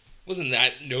 Mm-hmm. Wasn't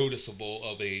that noticeable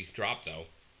of a drop, though.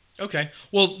 Okay.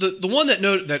 Well, the one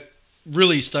that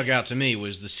really stuck out to me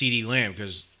was the CeeDee Lamb,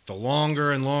 because the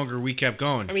longer and longer we kept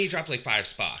going. I mean, he dropped like 5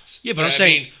 spots. Yeah, but I'm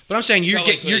saying you're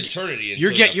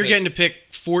getting to pick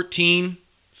 14,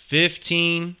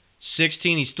 15,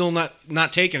 16. He's still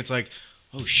not taking. It's like,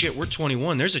 oh shit, we're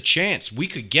 21. There's a chance we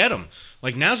could get him.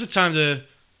 Like, now's the time to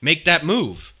make that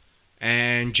move.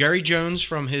 And Jerry Jones,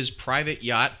 from his private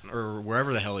yacht or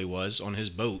wherever the hell he was on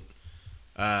his boat,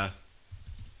 they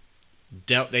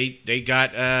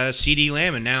got CeeDee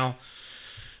Lamb, and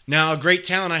now a great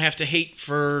talent I have to hate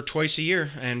for twice a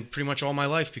year and pretty much all my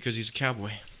life because he's a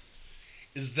Cowboy.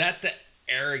 Is that the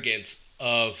arrogance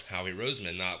of Howie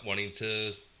Roseman not wanting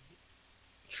to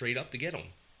trade up to get him?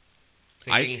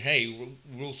 Thinking, hey,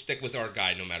 we'll stick with our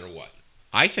guy no matter what.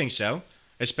 I think so,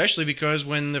 especially because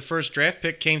when the first draft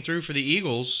pick came through for the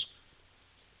Eagles,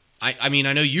 I mean,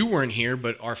 I know you weren't here,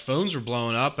 but our phones were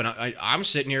blowing up, and I'm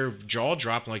sitting here jaw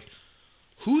dropping like,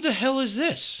 who the hell is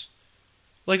this?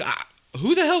 Like,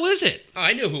 who the hell is it?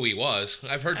 I knew who he was.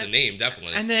 I've heard the name,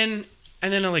 definitely. And then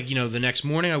like, the next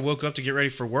morning I woke up to get ready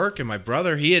for work, and my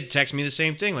brother, he had texted me the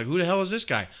same thing. Like, who the hell is this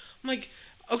guy? I'm like,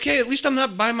 okay, at least I'm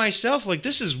not by myself. Like,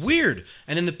 this is weird.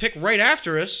 And then the pick right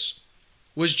after us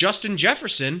was Justin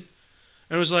Jefferson.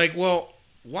 And it was like, well,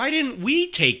 why didn't we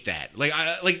take that?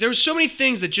 Like, there were so many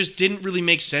things that just didn't really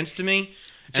make sense to me.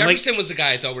 And Jefferson was the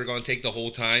guy I thought we were going to take the whole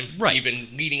time. Right. Even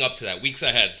leading up to that, weeks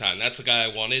ahead of time. That's the guy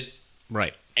I wanted.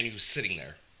 Right. And he was sitting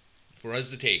there for us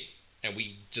to take, and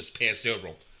we just passed over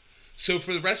him. So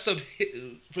for the rest of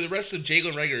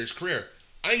Jalen Reagor's career,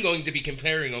 I'm going to be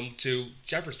comparing him to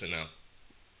Jefferson now.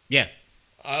 Yeah.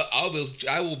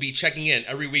 I will be checking in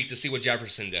every week to see what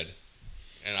Jefferson did,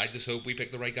 and I just hope we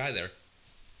pick the right guy there.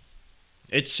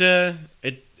 It's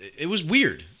it was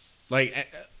weird, like,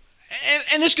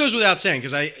 and this goes without saying,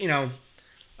 because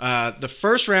the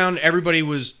first round everybody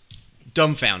was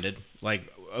dumbfounded,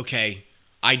 like, okay,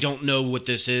 I don't know what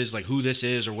this is, like who this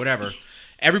is or whatever.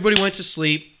 Everybody went to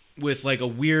sleep with like a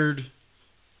weird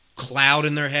cloud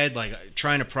in their head, like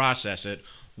trying to process it.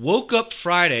 Woke up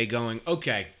Friday going,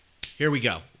 okay, here we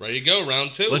go. Ready to go,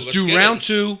 round 2. Let's do round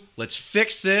 2. Let's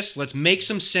fix this. Let's make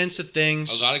some sense of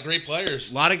things. A lot of great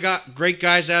players. A lot of great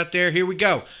guys out there. Here we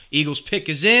go. Eagles pick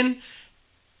is in.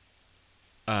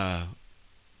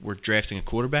 We're drafting a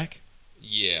quarterback?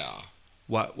 Yeah.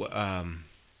 What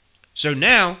So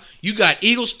now you got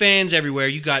Eagles fans everywhere.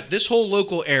 You got this whole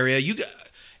local area.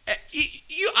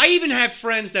 I even have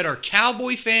friends that are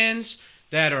Cowboy fans,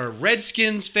 that are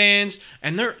Redskins fans,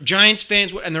 and they're Giants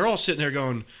fans, and they're all sitting there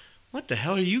going, what the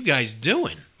hell are you guys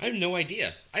doing? I have no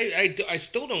idea. I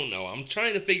still don't know. I'm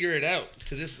trying to figure it out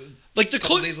to this, like,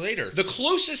 couple days later. The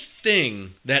closest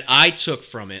thing that I took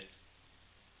from it,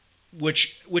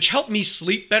 which helped me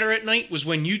sleep better at night, was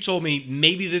when you told me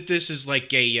maybe that this is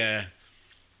like a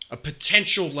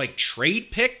potential like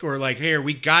trade pick, or like, here,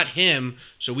 we got him,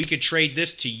 so we could trade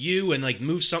this to you and like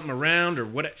move something around or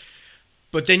what.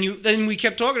 But then we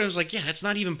kept talking. I was like, yeah, that's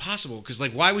not even possible, because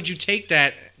like, why would you take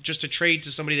that just to trade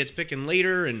to somebody that's picking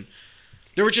later? And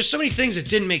there were just so many things that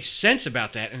didn't make sense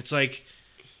about that, and it's like,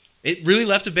 it really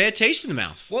left a bad taste in the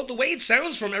mouth. Well, the way it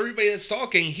sounds from everybody that's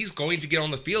talking, he's going to get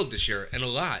on the field this year, and a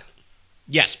lot.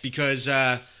 Yes, because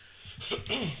the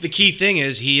key thing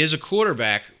is he is a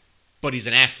quarterback, but he's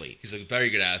an athlete. He's a very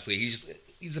good athlete.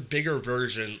 He's a bigger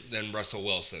version than Russell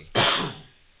Wilson.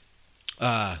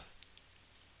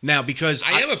 Now, because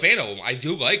I am a fan of him. I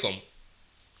do like him.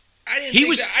 I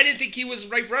didn't think he was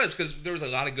right for us, because there was a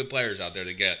lot of good players out there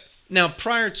to get. Now,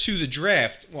 prior to the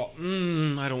draft, well, I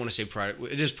don't want to say prior.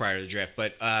 It is prior to the draft,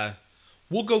 but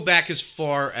we'll go back as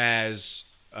far as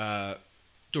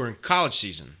during college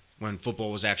season, when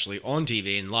football was actually on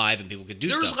TV and live and people could do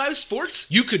stuff. There was live sports?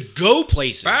 You could go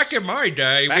places. Back in my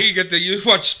day, we get to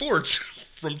watch sports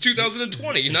from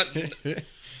 2020, not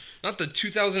the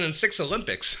 2006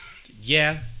 Olympics.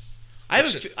 Yeah. I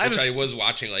was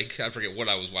watching, like, I forget what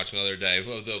I was watching the other day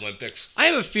of the Olympics. I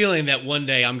have a feeling that one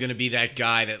day I'm going to be that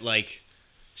guy that, like,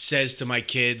 says to my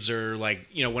kids, or like,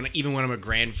 when I'm a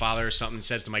grandfather or something,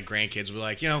 says to my grandkids, we're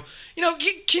like, can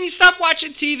you stop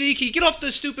watching TV? Can you get off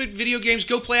the stupid video games?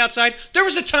 Go play outside. There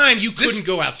was a time you couldn't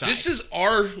go outside. This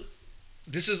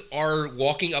is our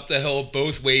walking up the hill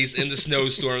both ways in the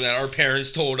snowstorm that our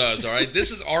parents told us. All right, this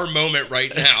is our moment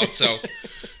right now. So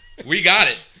we got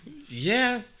it.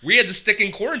 Yeah, we had to stick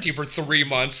in quarantine for 3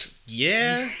 months.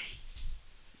 Yeah,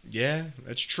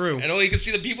 that's true. And only you can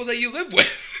see the people that you live with.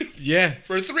 Yeah.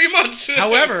 For 3 months.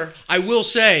 However, I will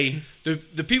say,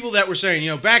 the people that were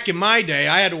saying, back in my day,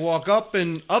 I had to walk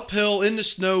uphill in the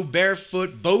snow,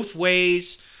 barefoot, both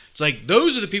ways. It's like,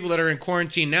 those are the people that are in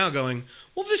quarantine now going,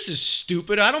 well, this is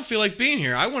stupid. I don't feel like being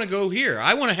here. I want to go here.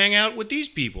 I want to hang out with these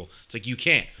people. It's like, you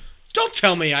can't. Don't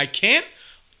tell me I can't.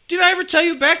 Did I ever tell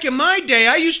you back in my day,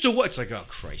 I used to what? It's like, oh,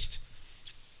 Christ.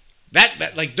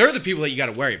 That like, they're the people that you got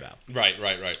to worry about. Right.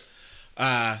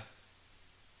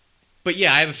 But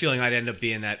yeah, I have a feeling I'd end up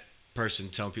being that person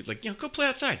telling people, like, go play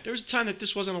outside. There was a time that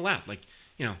this wasn't allowed. Like,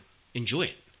 enjoy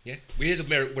it. Yeah, we had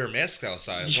to wear masks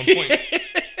outside at one point.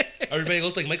 Everybody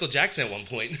looked like Michael Jackson at one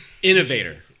point.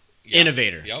 Innovator. Yeah.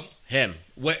 Innovator. Yep. Him.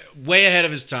 Way ahead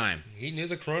of his time. He knew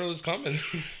the corona was coming.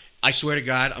 I swear to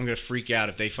God, I'm going to freak out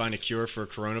if they find a cure for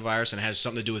coronavirus and it has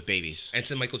something to do with babies. And it's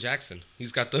Michael Jackson.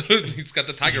 He's got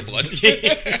the tiger blood.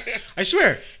 I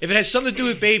swear, if it has something to do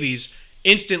with babies,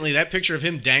 instantly that picture of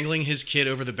him dangling his kid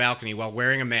over the balcony while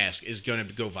wearing a mask is going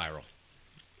to go viral.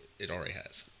 It already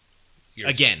has.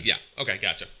 Again. Yeah. Okay,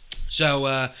 gotcha.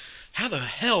 So, how the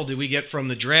hell did we get from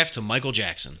the draft to Michael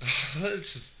Jackson?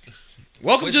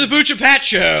 Welcome to the Booch and Pat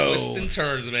Show. Twists and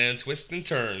turns, man. Twists and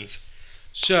turns.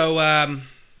 So,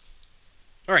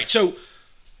 all right. So,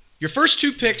 your first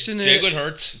two picks in the Jalen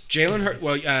Hurts. Jalen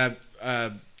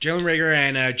Reagor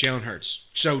and Jalen Hurts.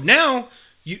 So now,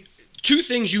 two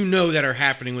things that are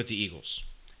happening with the Eagles.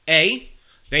 A,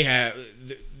 they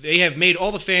have made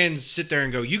all the fans sit there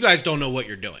and go, "You guys don't know what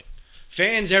you're doing."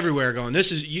 Fans everywhere going,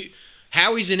 "This is you.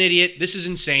 Howie's an idiot. This is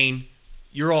insane.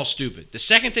 You're all stupid." The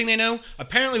second thing they know,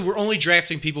 apparently we're only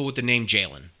drafting people with the name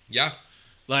Jalen. Yeah.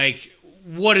 Like,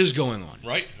 what is going on?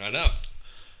 Right, I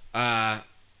know.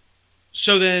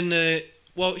 So then,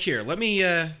 here, let me...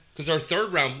 Because our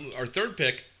third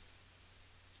pick,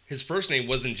 his first name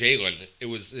wasn't Jalen. It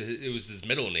was his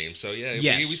middle name. So, yeah,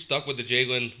 yes. we stuck with the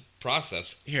Jalen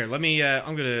process. Here, let me...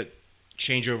 I'm going to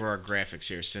change over our graphics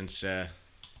here since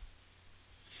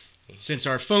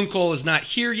our phone call is not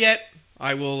here yet.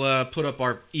 I will put up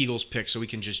our Eagles pick so we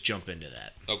can just jump into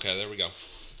that. Okay, there we go.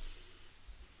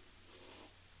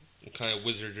 What kind of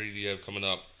wizardry do you have coming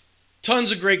up?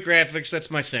 Tons of great graphics. That's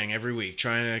my thing every week.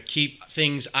 Trying to keep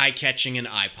things eye-catching and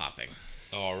eye-popping.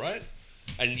 All right.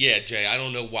 And yeah, Jay, I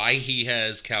don't know why he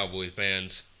has Cowboy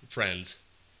friends.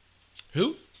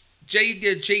 Who? Jay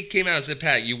came out and said,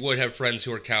 Pat, you would have friends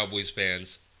who are Cowboys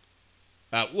fans.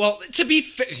 Well, to be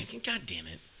fair... God damn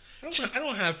it. I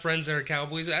don't have friends that are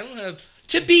Cowboys. I don't have...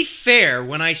 To be fair,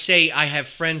 when I say I have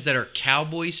friends that are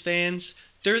Cowboys fans,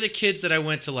 they're the kids that I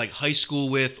went to like high school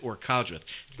with or college with.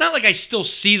 It's not like I still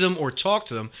see them or talk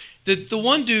to them. The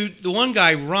one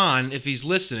guy, Ron, if he's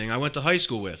listening, I went to high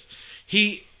school with.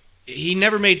 He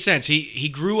never made sense. He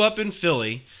grew up in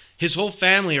Philly. His whole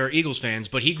family are Eagles fans,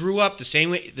 but he grew up the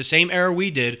same era we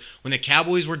did when the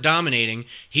Cowboys were dominating.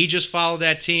 He just followed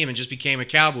that team and just became a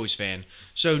Cowboys fan.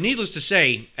 So needless to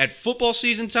say, at football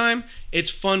season time, it's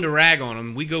fun to rag on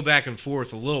him. We go back and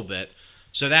forth a little bit.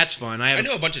 So that's fun. I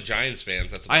know a bunch of Giants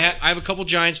fans. I have a couple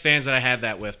Giants fans that I have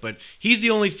that with, but he's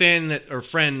the only friend,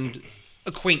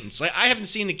 acquaintance. Like, I haven't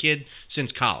seen the kid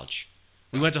since college.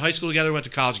 We went to high school together, went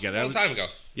to college together. A long time ago.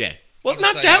 Yeah. Well,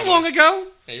 not that long ago.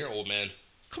 Hey, you're an old man.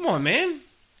 Come on, man.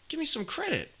 Give me some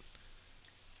credit.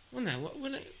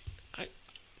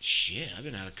 Shit, I've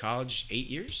been out of college 8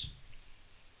 years?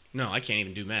 No, I can't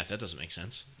even do math. That doesn't make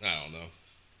sense. I don't know.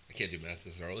 I can't do math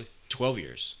this early. 12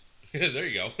 years. There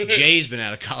you go. Jay's been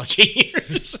out of college 8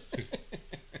 years.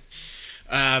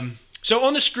 So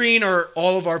on the screen are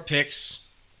all of our picks.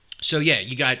 So yeah,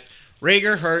 you got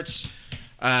Reagor, Hurts,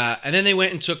 and then they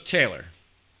went and took Taylor.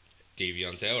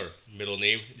 Davion Taylor, middle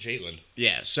name Jalen.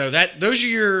 Yeah, so that's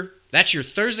your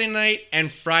Thursday night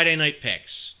and Friday night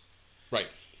picks. Right.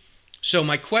 So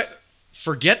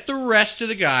forget the rest of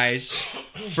the guys,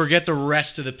 forget the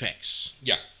rest of the picks.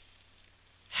 Yeah.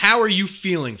 How are you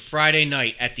feeling Friday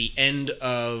night at the end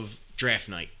of draft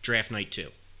night 2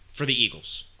 for the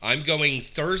Eagles? I'm going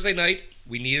Thursday night.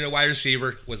 We needed a wide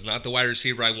receiver. Was not the wide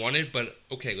receiver I wanted, but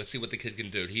okay, let's see what the kid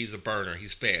can do. He's a burner.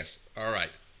 He's fast. All right.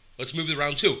 Let's move to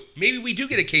round 2. Maybe we do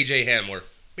get a KJ Hamler.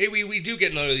 Maybe we do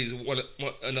get another of these.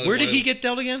 Where did he get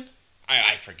dealt again?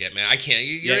 I forget, man. I can't.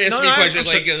 You're asking me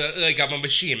questions like I'm a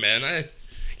machine, man.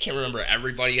 can't remember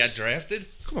everybody got drafted.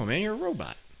 Come on, man, you're a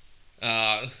robot.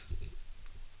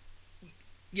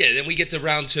 Yeah, then we get to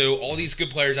round 2. All these good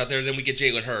players out there. Then we get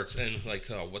Jalen Hurts, and like,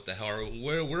 oh, what the hell?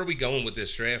 Where are we going with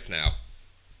this draft now?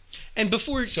 And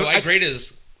before, so I grade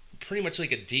is pretty much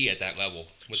like a D at that level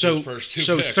with those first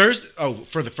 2 picks. Thursday. Oh,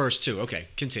 for the first 2. Okay,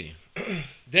 continue.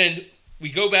 Then we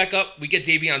go back up. We get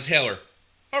Davion Taylor.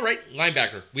 All right,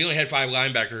 linebacker. We only had 5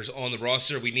 linebackers on the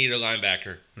roster. We needed a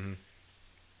linebacker. Mm-hmm.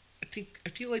 I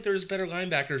feel like there's better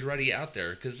linebackers already out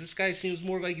there because this guy seems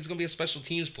more like he's going to be a special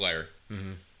teams player.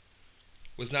 Mm-hmm.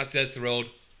 Was not that thrilled.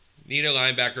 Need a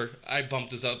linebacker. I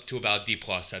bumped this up to about D+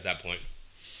 at that point.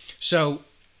 So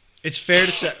it's fair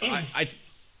to say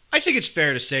I think it's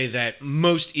fair to say that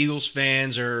most Eagles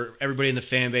fans or everybody in the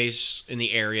fan base in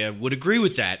the area would agree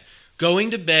with that. Going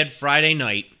to bed Friday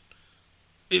night,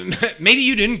 maybe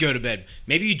you didn't go to bed.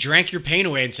 Maybe you drank your pain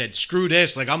away and said, "Screw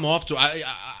this! Like I'm off to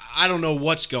I don't know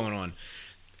what's going on."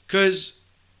 Because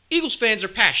Eagles fans are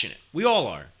passionate. We all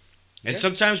are. And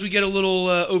sometimes we get a little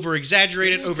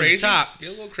over-exaggerated, over the top. Get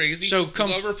a little crazy. So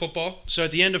over football. So at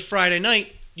the end of Friday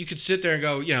night, you could sit there and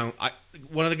go,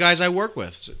 one of the guys I work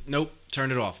with, said, nope,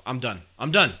 turn it off. I'm done.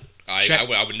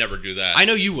 I would never do that. I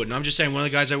know you wouldn't. I'm just saying one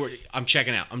of the guys I'm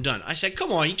checking out. I'm done. I said,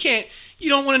 come on, you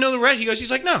don't want to know the rest.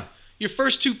 He's like, no, your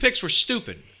first 2 picks were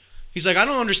stupid. He's like, I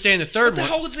don't understand the third one. What the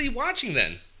hell was he watching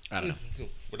then? I don't know.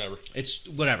 Whatever. It's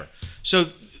whatever. So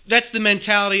that's the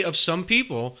mentality of some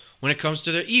people when it comes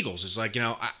to the Eagles. It's like,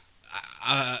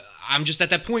 I'm just at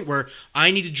that point where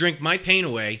I need to drink my pain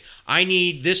away. I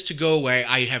need this to go away.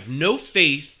 I have no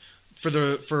faith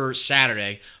for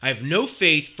Saturday. I have no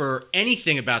faith for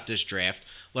anything about this draft.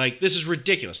 Like, this is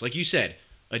ridiculous. Like you said,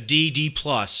 a D+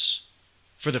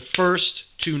 for the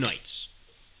first 2 nights.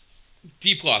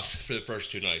 D+ for the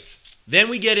first 2 nights. Then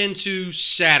we get into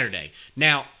Saturday.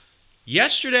 Now,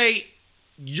 yesterday,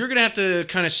 you're going to have to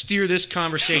kind of steer this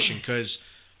conversation because,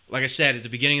 like I said at the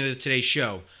beginning of today's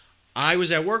show, I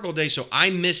was at work all day, so I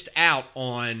missed out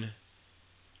on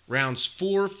rounds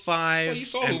 4,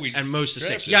 5, and most of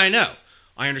 6. Yeah, I know.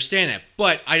 I understand that.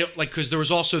 But I don't because there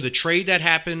was also the trade that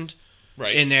happened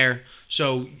in there.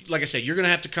 So, like I said, you're going to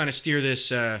have to kind of steer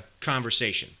this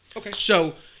conversation. Okay.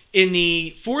 So, in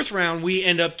the 4th round, we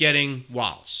end up getting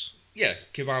Wallace. Yeah,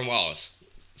 Kevon Wallace.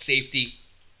 Safety,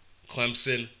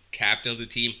 Clemson, captain of the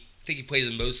team. I think he played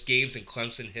the most games in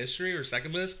Clemson history or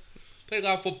second most. Played a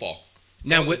lot of football.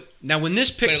 Now when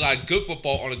this pick... Played a lot of good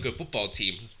football on a good football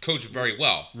team. Coached very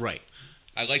well. Right.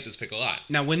 I like this pick a lot.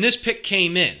 Now, when this pick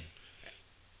came in,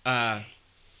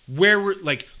 where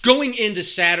we're going into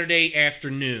Saturday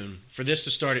afternoon for this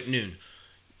to start at noon,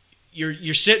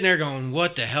 you're sitting there going,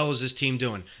 what the hell is this team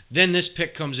doing? Then this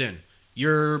pick comes in.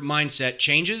 Your mindset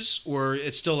changes, or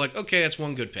it's still like, okay, that's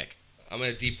one good pick? I'm at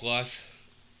a D+.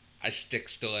 I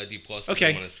still at a D+.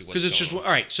 Okay, because it's just... All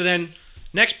right, so then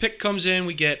next pick comes in,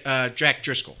 we get Jack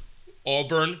Driscoll.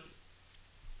 Auburn.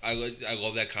 I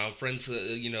love that conference.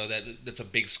 That's a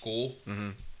big school. Mm-hmm.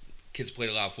 Kids played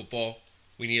a lot of football.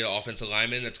 We need an offensive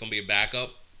lineman that's going to be a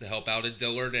backup to help out at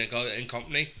Dillard and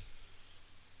company.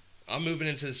 I'm moving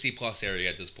into the C+ area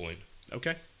at this point.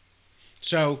 Okay.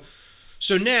 So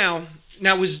now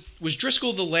was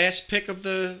Driscoll the last pick of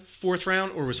the 4th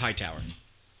round, or was Hightower?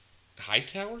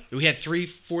 Hightower? We had 3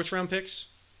 4th-round picks,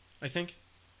 I think.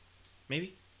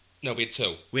 Maybe? No, we had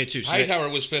 2. We had 2. So Hightower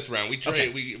was 5th round. We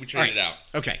traded. We traded out.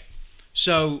 Okay.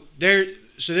 So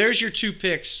there's your 2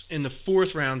 picks in the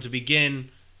 4th round to begin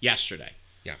yesterday.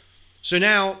 Yeah. So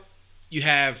now you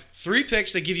have 3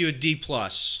 picks that give you a D+,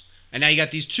 and now you got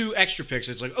these 2 extra picks.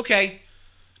 It's like, okay,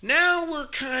 now we're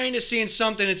kind of seeing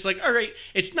something. It's like, all right,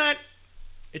 it's not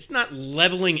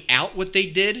leveling out what they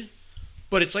did,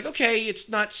 but it's like, okay, it's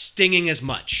not stinging as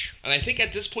much. And I think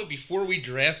at this point, before we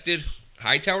drafted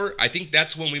Hightower, I think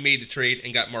that's when we made the trade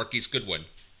and got Marquise Goodwin.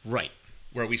 Right.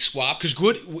 Where we swapped.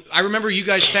 Because I remember you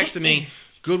guys texted me,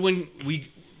 Goodwin,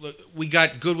 we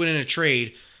got Goodwin in a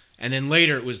trade, and then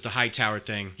later it was the Hightower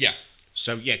thing. Yeah.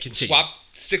 So, yeah, continue. Swapped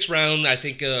 6th round, I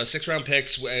think, 6th-round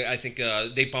picks. I think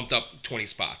they bumped up 20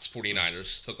 spots.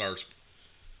 49ers took ours.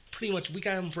 Pretty much, we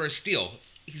got him for a steal.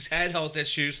 He's had health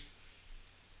issues,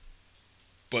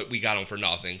 but we got him for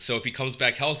nothing. So if he comes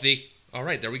back healthy, all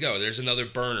right, there we go. There's another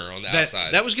burner on the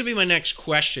outside. That was going to be my next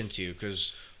question to you,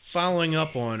 because following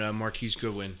up on Marquise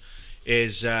Goodwin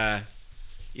is,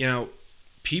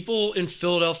 people in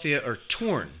Philadelphia are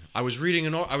torn. I was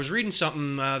reading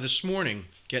something this morning,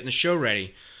 getting the show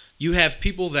ready. You have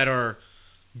people that are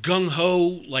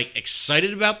gung-ho,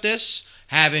 excited about this,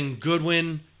 having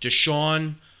Goodwin,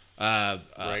 Deshaun,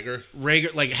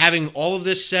 Rager, having all of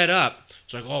this set up.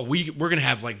 It's like, oh, we're going to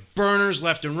have, burners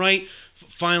left and right.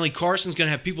 Finally, Carson's going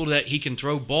to have people that he can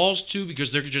throw balls to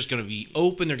because they're just going to be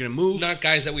open. They're going to move. Not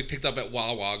guys that we picked up at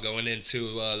Wawa going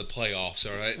into the playoffs,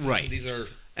 all right? Right. These are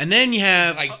And then you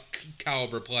have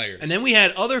high-caliber players. And then we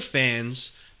had other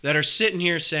fans that are sitting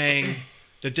here saying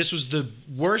that this was the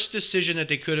worst decision that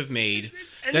they could have made.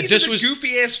 And that these this are was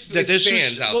goofy-ass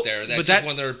fans out there that just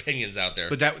want their opinions out there.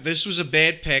 But this was a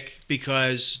bad pick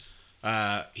because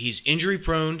he's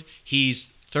injury-prone. He's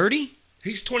 30?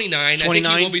 He's 29. 29? I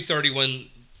think he will be 30 when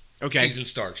season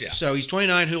starts, yeah. So he's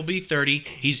 29. He'll be 30.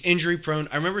 He's injury-prone.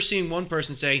 I remember seeing one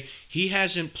person say he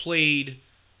hasn't played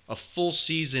a full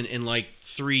season in like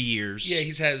 3 years. Yeah,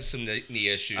 he's had some knee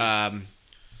issues.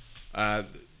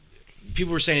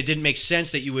 People were saying it didn't make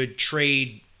sense that you would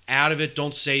trade out of it.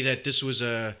 Don't say that this was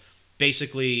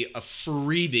basically a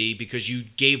freebie because you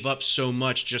gave up so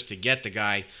much just to get the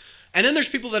guy. And then there's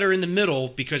people that are in the middle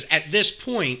because at this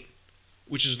point,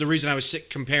 which is the reason I was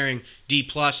comparing D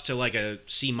plus to like a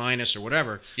C minus or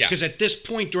whatever. Yeah. Because at this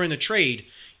point during the trade,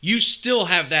 you still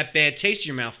have that bad taste in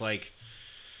your mouth like,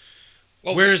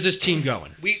 well, where is this team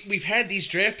going? We've had these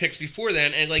draft picks before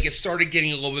then, and like it started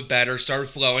getting a little bit better, started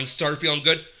flowing, started feeling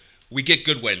good. We get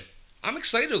Goodwin. I'm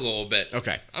excited a little bit.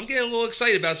 Okay. I'm getting a little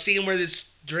excited about seeing where this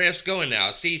draft's going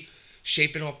now. See,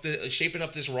 shaping up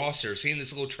this roster, seeing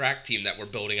this little track team that we're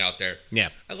building out there. Yeah.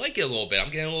 I like it a little bit. I'm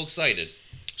getting a little excited.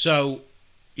 So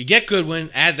you get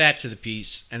Goodwin, add that to the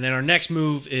piece, and then our next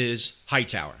move is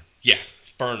Hightower. Yeah,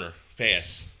 burner,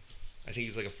 pass. I think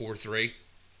he's like a 4.3.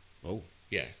 Oh.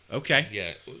 Yeah. Okay.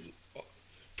 Yeah.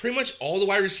 Pretty much all the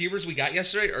wide receivers we got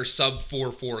yesterday are sub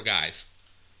 4.4 guys.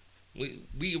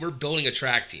 We're building a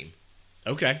track team.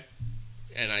 Okay.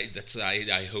 And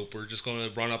I hope we're just going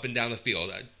to run up and down the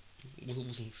field.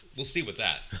 We'll see with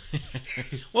that.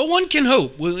 Well, one can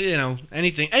hope. Well,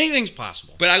 anything's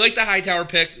possible. But I like the Hightower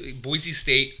pick. Boise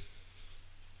State.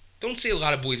 Don't see a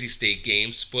lot of Boise State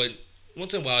games, but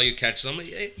once in a while you catch them.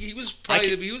 He was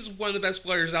one of the best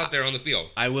players out there on the field.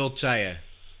 I will tell you,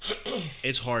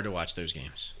 it's hard to watch those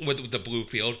games with the blue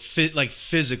field.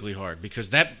 Physically hard because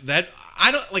that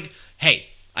I don't like. Hey,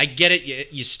 I get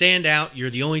it. You stand out.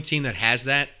 You're the only team that has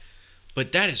that.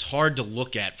 But that is hard to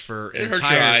look at for an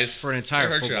entire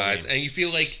football game. And you feel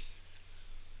like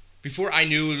before I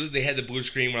knew they had the blue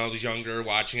screen when I was younger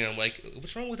watching it, I'm like,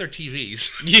 what's wrong with our TVs?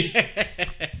 Yeah.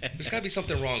 There's got to be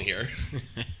something wrong here.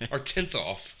 Our tint's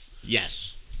off.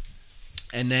 Yes.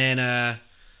 And then our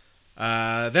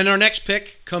next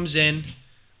pick comes in,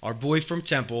 our boy from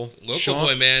Temple.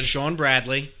 Boy, man. Sean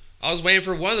Bradley. I was waiting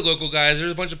for one of the local guys.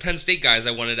 There's a bunch of Penn State guys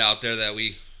I wanted out there that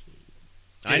we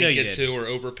didn't get to or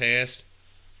overpassed.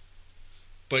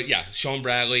 But yeah, Sean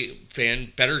Bradley,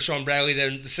 fan. Better Sean Bradley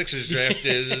than the Sixers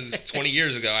drafted 20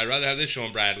 years ago. I'd rather have this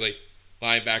Sean Bradley.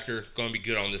 Linebacker, going to be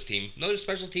good on this team. Another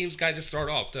special teams guy to start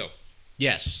off, too.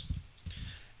 Yes.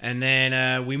 And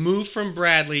then we move from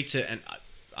Bradley to, and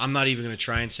I'm not even going to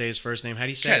try and say his first name. How do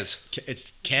you say Kez. it?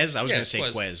 It's Kez? I was going to say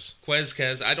Quez.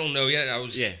 Kez. I don't know yet. I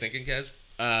was thinking Kez.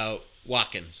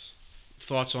 Watkins.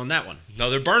 Thoughts on that one?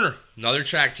 Another burner. Another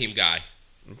track team guy.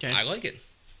 Okay. I like it.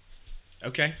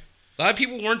 Okay. A lot of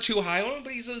people weren't too high on him,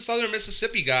 but he's a Southern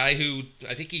Mississippi guy who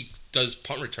I think he does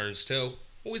punt returns too.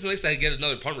 Always nice to get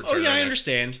another punt return. Oh yeah, I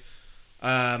understand.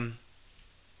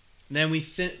 Then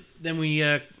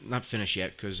we not finished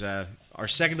yet because our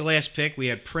second to last pick we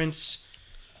had Prince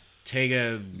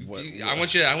Tega. I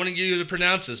want to get you to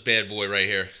pronounce this bad boy right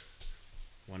here.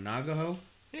 Wanagaho.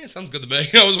 Yeah, sounds good to me.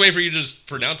 I was waiting for you to just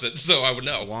pronounce it so I would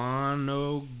know.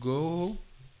 Wanogo.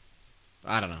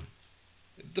 I don't know.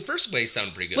 The first way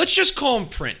sounded pretty good. Let's just call him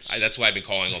Prince. That's why I've been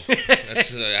calling him.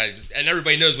 And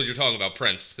everybody knows what you're talking about,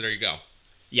 Prince. There you go.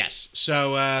 Yes.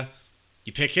 So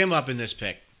you pick him up in this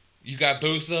pick. You got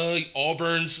both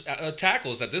Auburn's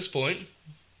tackles at this point.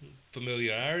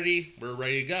 Familiarity. We're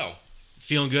ready to go.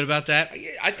 Feeling good about that?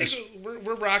 I think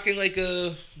we're rocking like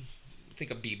a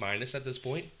B minus at this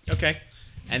point. Okay.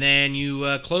 And then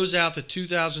you close out the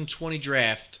 2020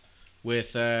 draft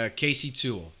with Casey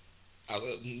Toole.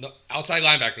 Outside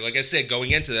linebacker. Like I said,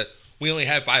 going into that, we only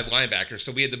had 5 linebackers,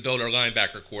 so we had to build our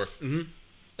linebacker core. Mm-hmm.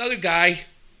 Another guy,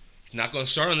 he's not going to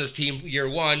start on this team year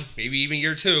 1, maybe even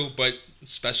year 2, but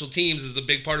special teams is a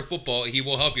big part of football. He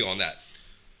will help you on that.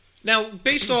 Now,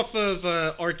 based off of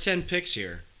our 10 picks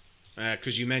here,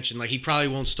 because you mentioned like he probably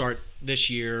won't start this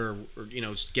year or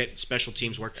get special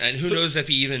teams work. And who knows if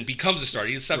he even becomes a starter.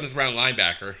 He's a 7th round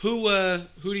linebacker. Who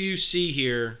do you see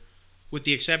here, with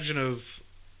the exception of...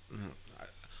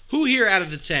 Who here out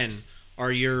of the 10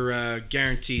 are your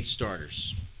guaranteed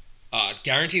starters?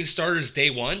 Guaranteed starters day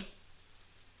 1?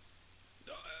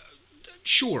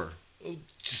 Sure.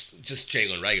 Just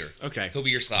Jalen Reagor. Okay. He'll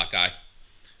be your slot guy.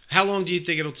 How long do you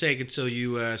think it'll take until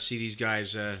you see these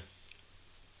guys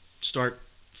start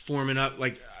forming up?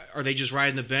 Like, are they just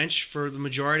riding the bench for the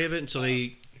majority of it until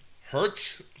they...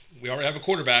 Hurts, we already have a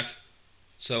quarterback.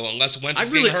 So unless Wentz is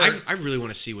really, getting hurt... I really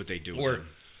want to see what they do with him.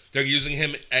 They're using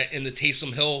him in the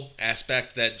Taysom Hill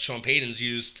aspect that Sean Payton's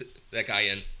used that guy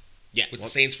in. Yeah, with the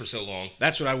Saints for so long.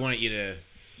 That's what I wanted you to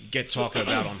get talking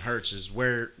about on Hurts is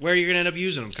where you're going to end up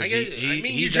using him. Because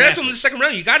you draft him in the second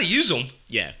round, you got to use him.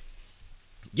 Yeah.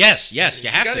 Yes, you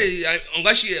have to.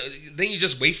 Unless then you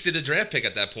just wasted a draft pick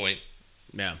at that point.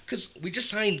 Yeah. Because we just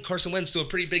signed Carson Wentz to a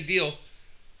pretty big deal.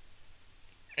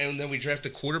 And then we draft a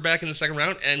quarterback in the second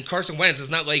round. And Carson Wentz is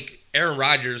not like Aaron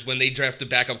Rodgers when they draft a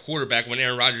backup quarterback when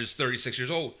Aaron Rodgers is 36 years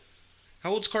old.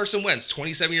 How old's Carson Wentz?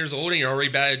 27 years old and you're already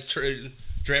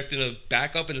drafting a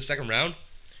backup in the second round?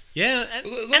 Yeah,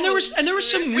 and there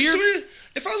was some weird...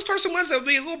 If I was Carson Wentz, I would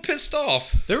be a little pissed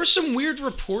off. There were some weird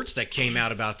reports that came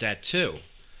out about that, too.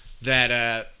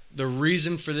 That the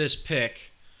reason for this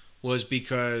pick was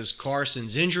because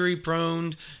Carson's injury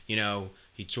prone. You know,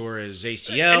 he tore his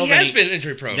ACL. And he has been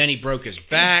injury prone. Then he broke his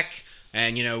back.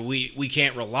 And, you know, we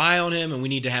can't rely on him, and we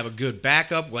need to have a good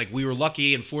backup. Like, we were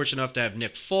lucky and fortunate enough to have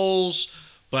Nick Foles.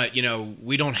 But, you know,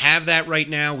 we don't have that right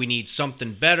now. We need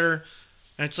something better.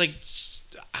 And it's like...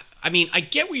 I mean, I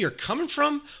get where you're coming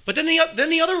from, but then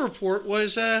the other report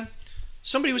was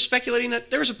somebody was speculating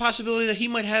that there was a possibility that he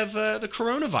might have the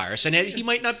coronavirus and he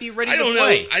might not be ready to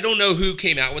play. I don't know who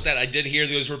came out with that. I did hear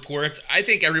those reports. I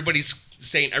think everybody's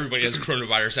saying everybody has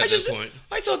coronavirus at this point.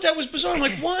 I thought that was bizarre. I'm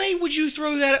like, why would you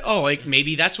throw that? Oh, like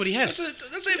maybe that's what he has.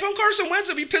 That's if I'm Carson Wentz,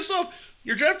 I'd be pissed off.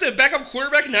 You're drafting a backup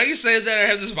quarterback, and now you say that I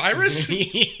have this virus?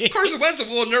 Carson Wentz, I'm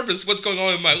a little nervous what's going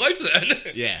on in my life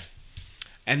then. Yeah.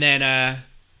 And then...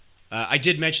 I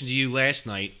did mention to you last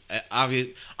night,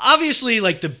 obviously,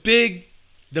 like the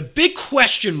big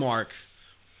question mark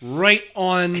right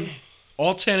on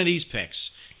all 10 of these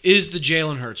picks is the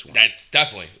Jalen Hurts one.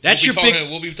 Definitely.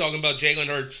 We'll be talking about Jalen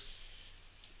Hurts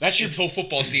until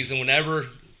football season, whenever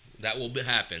that will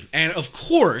happen. And, of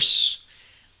course,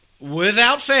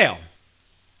 without fail,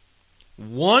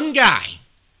 one guy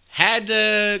had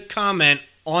to comment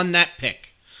on that pick.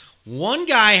 One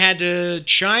guy had to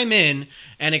chime in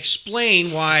and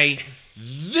explain why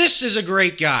this is a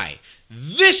great guy.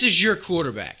 This is your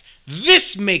quarterback.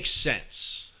 This makes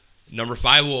sense. Number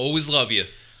 5 will always love you.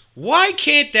 Why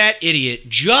can't that idiot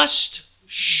just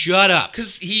shut up?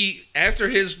 Because after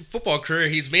his football career,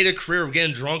 he's made a career of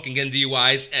getting drunk and getting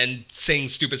DUIs and saying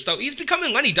stupid stuff. He's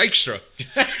becoming Lenny Dykstra.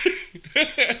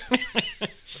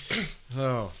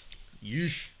 Oh.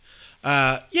 Yeesh.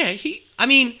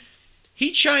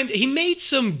 He made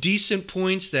some decent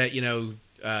points that, you know,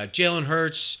 Jalen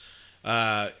Hurts,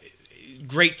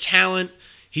 great talent.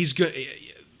 He's good.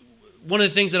 One of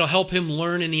the things that'll help him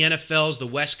learn in the NFL is the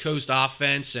West Coast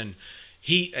offense, and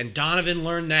Donovan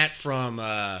learned that from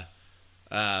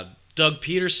Doug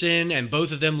Peterson, and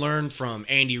both of them learned from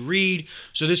Andy Reid.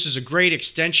 So this is a great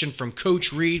extension from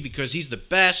Coach Reid because he's the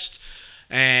best,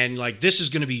 and like this is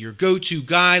going to be your go-to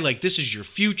guy. Like this is your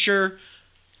future.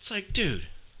 It's like, dude.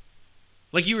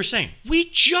 Like you were saying, we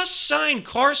just signed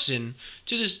Carson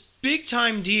to this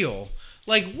big-time deal.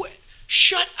 Like, what?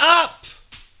 Shut up!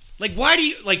 Like, why do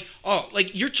you...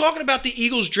 you're talking about the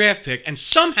Eagles draft pick and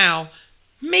somehow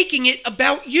making it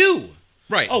about you.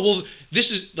 Right. Oh, well,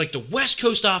 this is... Like, the West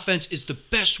Coast offense is the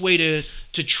best way to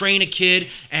train a kid,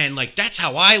 and, like, that's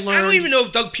how I learned. I don't even know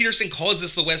if Doug Peterson calls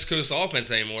this the West Coast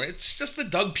offense anymore. It's just the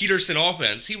Doug Peterson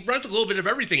offense. He runs a little bit of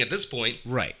everything at this point.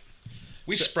 Right.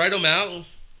 We spread them out...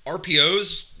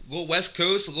 RPOs, a little West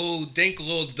Coast, a little dink, a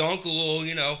little dunk, a little,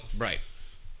 you know. Right.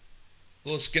 A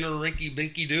little Skinner, Rinky,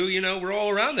 Binky Doo, you know. We're all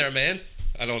around there, man.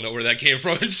 I don't know where that came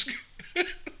from. It's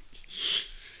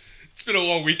been a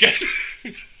long weekend.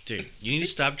 Dude, you need to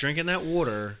stop drinking that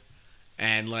water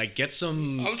and, like, get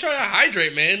some... I'm trying to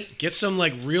hydrate, man. Get some,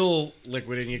 like, real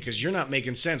liquid in you because you're not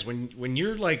making sense. When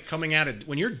you're, like, coming out of...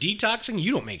 When you're detoxing,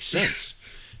 you don't make sense.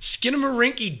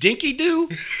 Skinnamarink Dinky Doo?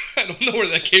 I don't know where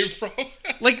that came from.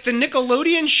 Like the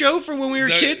Nickelodeon show from when we were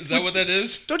kids? Is that what that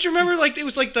is? Don't you remember, like, it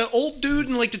was like the old dude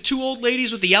and, like, the two old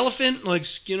ladies with the elephant? Like,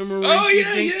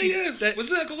 Skinnamarink Dinky? Yeah.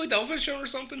 Wasn't that called, like, the Elephant Show or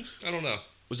something? I don't know.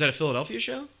 Was that a Philadelphia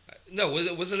show? No,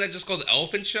 wasn't that just called the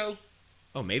Elephant Show?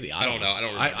 Oh, maybe. I don't know. I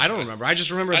don't remember. I don't remember. I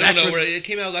just remember I don't know where it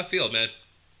came out of left field, man.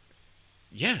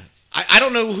 Yeah. I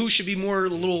don't know who should be more a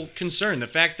little concerned. The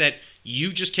fact that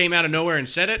you just came out of nowhere and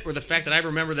said it, or the fact that I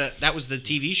remember that was the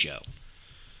TV show.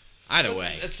 Either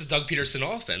way. That's the Doug Peterson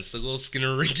offense, the little Skinner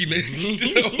Rinky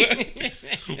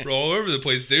man. We're all over the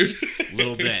place, dude.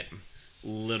 Little bit.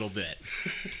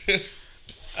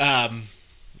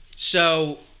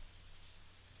 So,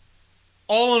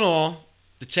 all in all,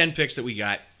 the 10 picks that we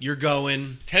got, you're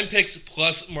going. 10 picks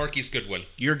plus Marquise Goodwin.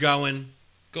 You're going.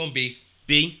 Going B.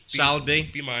 B? Solid B?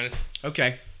 B minus.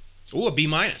 Okay. Ooh, a B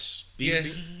minus. B, yeah.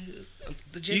 B.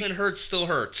 The Jalen Hurts still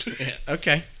hurts.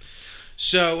 Okay.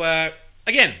 So,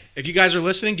 again, if you guys are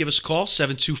listening, give us a call,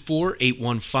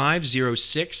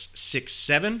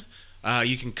 724-815-0667.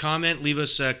 You can comment, leave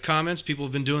us comments. People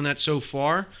have been doing that so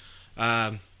far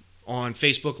on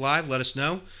Facebook Live. Let us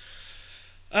know.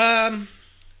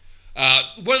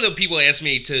 One of the people asked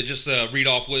me to just read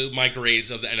off my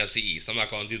grades of the NFC East. I'm not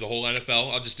going to do the whole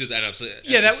NFL. I'll just do the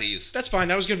NFC East. That's fine.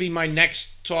 That was going to be my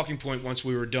next talking point once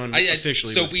we were done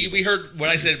officially. So we heard what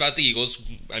I said about the Eagles.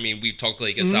 I mean, we've talked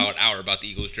like a solid hour about the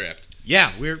Eagles draft.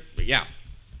 Yeah,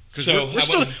 because So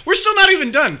we're still not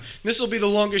even done. This will be the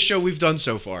longest show we've done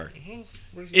so far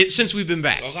since we've been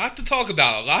back. A lot to talk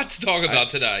about.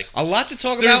 Today. A lot to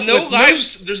talk about.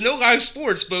 There's no live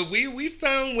sports, but we've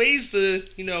found ways to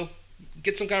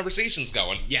get some conversations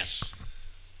going. Yes.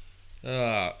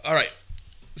 All right.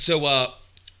 So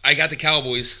I got the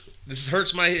Cowboys. This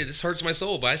hurts my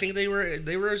soul, but I think they were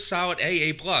a solid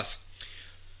A plus.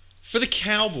 For the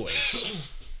Cowboys,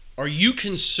 are you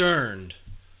concerned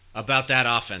about that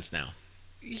offense now?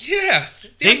 Yeah,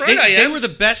 I am. They were the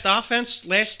best offense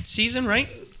last season, right?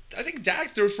 I think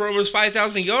Dak threw for almost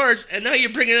 5,000 yards, and now you're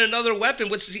bringing in another weapon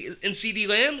in CeeDee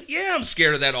Lamb. Yeah, I'm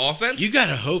scared of that offense. You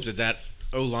gotta hope that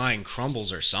O-line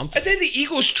crumbles or something. And then the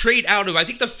Eagles trade out of, I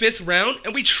think, the 5th round,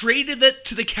 and we traded that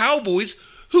to the Cowboys,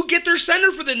 who get their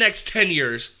center for the next 10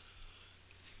 years.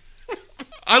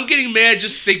 I'm getting mad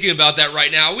just thinking about that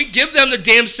right now. We give them the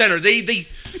damn center.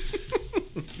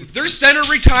 Their center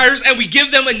retires, and we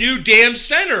give them a new damn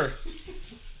center.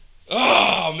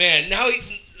 Oh, man. Now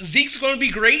Zeke's going to be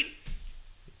great.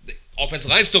 The offensive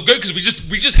line's still good because we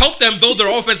just helped them build their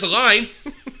offensive line.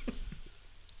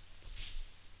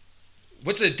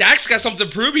 Dak's got something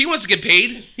to prove. He wants to get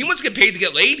paid. He wants to get paid to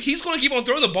get laid. He's going to keep on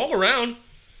throwing the ball around.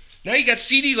 Now you got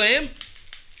CeeDee Lamb,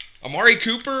 Amari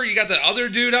Cooper. You got the other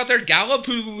dude out there, Gallup,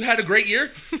 who had a great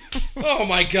year. Oh,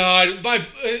 my God. My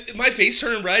face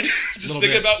turning red. Just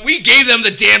thinking about, we gave them the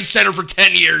damn center for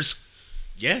 10 years.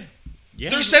 Yeah.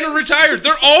 Their center retired.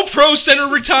 Their all-pro center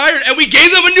retired, and we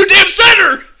gave them a new damn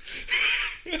center.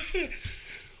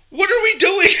 What are we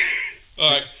doing?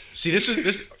 All right. See,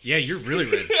 this. Yeah, you're really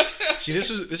red. See, this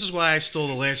is why I stole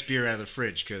the last beer out of the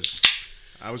fridge, because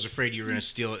I was afraid you were gonna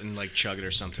steal it and like chug it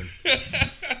or something.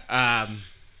 That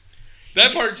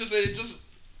part just.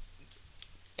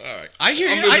 All right. I hear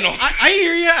you. I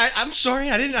hear you. I'm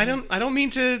sorry. I don't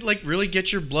mean to like really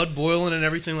get your blood boiling and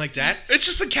everything like that. It's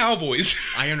just the Cowboys.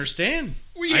 I understand.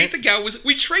 We hate the Cowboys.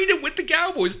 We traded with the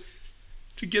Cowboys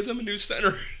to give them a new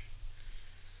center.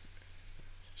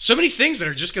 So many things that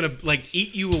are just gonna like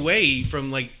eat you away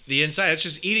from like the inside. It's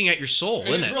just eating at your soul,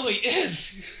 isn't it? It really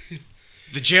is.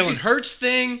 The Jalen Hurts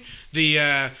thing. We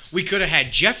could have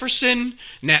had Jefferson.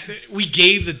 Now we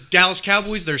gave the Dallas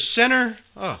Cowboys their center.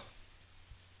 Oh,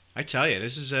 I tell you,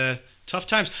 this is tough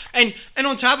times. And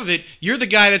on top of it, you're the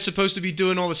guy that's supposed to be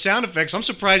doing all the sound effects. I'm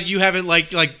surprised you haven't like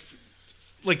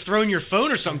thrown your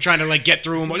phone or something trying to like get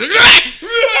through them. Like,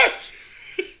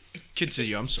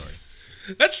 continue. I'm sorry.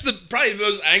 That's probably the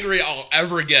most angry I'll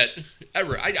ever get.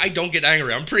 Ever. I don't get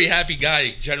angry. I'm a pretty happy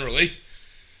guy, generally.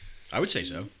 I would say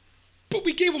so. But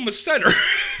we gave him a center.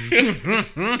 They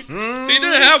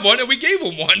didn't have one, and we gave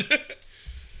him one.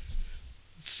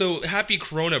 So, happy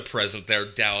Corona present there,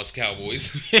 Dallas Cowboys.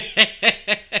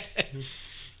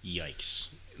 Yikes.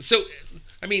 So,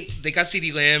 I mean, they got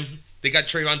CeeDee Lamb. They got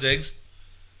Trayvon Diggs.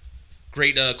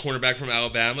 Great cornerback from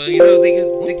Alabama.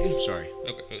 Sorry.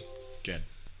 Okay. Good.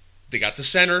 They got the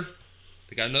center.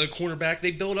 They got another cornerback.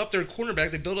 They build up their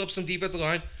cornerback. They build up some defensive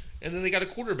line. And then they got a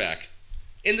quarterback.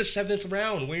 In the 7th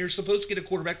round, when you're supposed to get a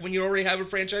quarterback when you already have a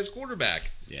franchise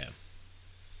quarterback. Yeah.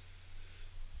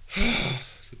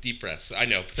 Deep breaths. I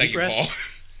know. Thank you, Paul.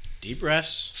 Deep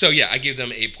breaths. So, yeah, I gave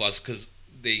them A+ because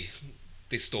they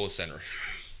stole a center.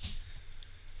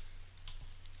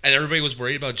 And everybody was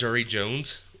worried about Jerry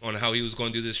Jones on how he was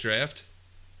going to do this draft.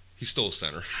 He stole a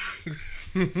center.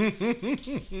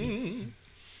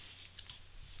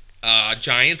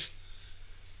 Giants.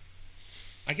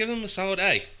 I give them a solid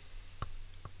A.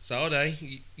 Solid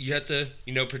A. You have to,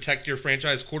 protect your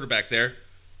franchise quarterback there.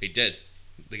 They did.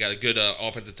 They got a good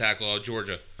offensive tackle out of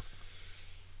Georgia.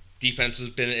 Defense has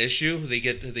been an issue. They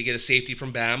get a safety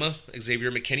from Bama,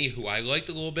 Xavier McKinney, who I liked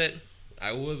a little bit.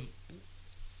 I would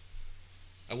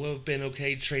have been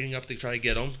okay trading up to try to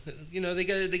get him.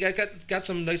 They got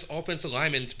some nice offensive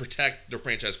linemen to protect their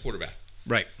franchise quarterback.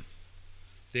 Right.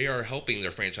 They are helping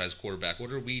their franchise quarterback.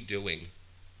 What are we doing?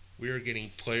 We are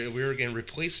getting We are getting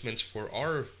replacements for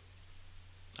our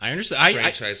I understand.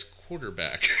 franchise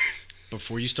quarterback.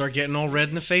 Before you start getting all red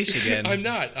in the face again. I'm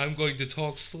not. I'm going to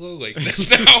talk slow like this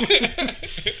now.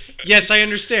 Yes, I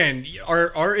understand.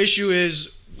 Our issue is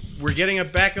we're getting a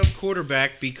backup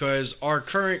quarterback because our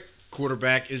current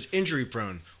quarterback is injury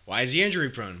prone. Why is he injury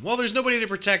prone? Well, there's nobody to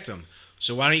protect him.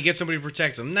 So why don't you get somebody to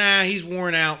protect him? Nah, he's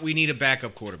worn out. We need a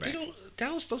backup quarterback.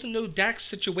 Dallas doesn't know Dak's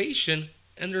situation,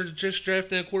 and they're just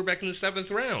drafting a quarterback in the 7th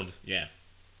round. Yeah.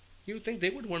 You would think they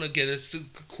would want to get a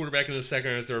quarterback in the 2nd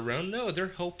or 3rd round. No,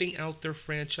 they're helping out their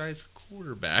franchise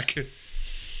quarterback.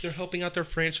 They're helping out their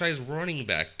franchise running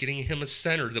back, getting him a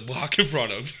center to block in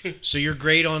front of. So you're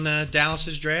great on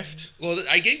Dallas's draft? Well,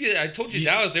 I told you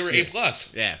Dallas, they were A+.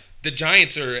 Yeah. The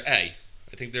Giants are A.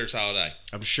 I think they're solid A.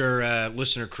 I'm sure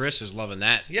listener Chris is loving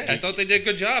that. Yeah, I thought they did a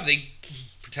good job. They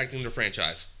protecting their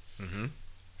franchise. Mm-hmm.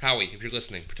 Howie, if you're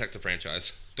listening, protect the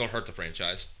franchise. Don't hurt the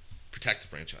franchise. Protect the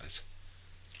franchise.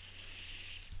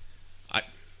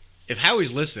 If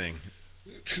Howie's listening,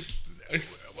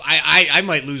 I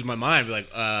might lose my mind. Be like,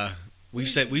 we've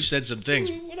said some things,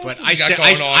 but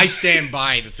I stand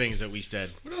by the things that we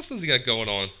said. What else has he got going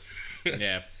on?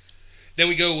 Yeah. Then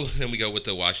we go with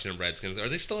the Washington Redskins. Are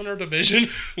they still in our division?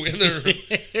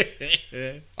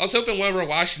 I was hoping one of our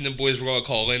Washington boys were going to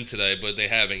call in today, but they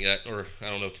haven't yet. Or I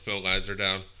don't know if the phone lines are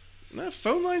down. No,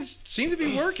 phone lines seem to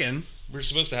be working. We're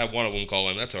supposed to have one of them call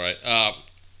in. That's all right.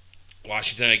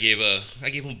 Washington, I gave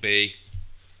them B.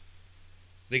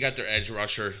 They got their edge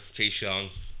rusher, Chase Young,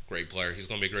 great player. He's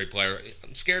going to be a great player.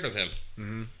 I'm scared of him.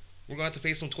 Mm-hmm. We're going to have to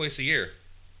face him twice a year.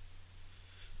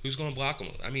 Who's going to block him?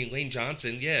 I mean, Lane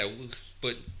Johnson, yeah,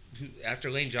 but after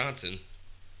Lane Johnson,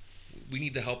 we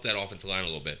need to help that offensive line a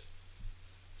little bit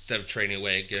instead of trading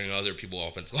away and getting other people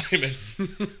offensive linemen.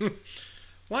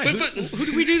 Why? Who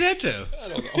do we do that to? I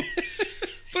don't know.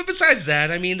 But besides that,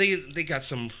 I mean, they got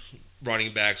some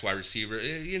running backs, wide receiver.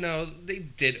 You know, they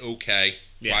did okay.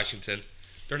 Yeah. Washington,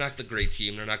 they're not the great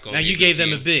team. They're not going. Now you gave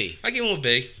them a B. I gave them a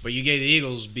B. But you gave the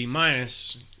Eagles B-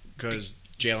 because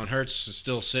Jalen Hurts is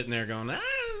still sitting there going,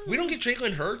 We don't get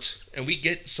Jalen Hurts, and we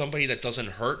get somebody that doesn't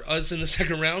hurt us in the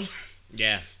 2nd round.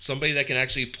 Yeah. Somebody that can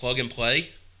actually plug and play.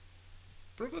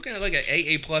 We're looking at like an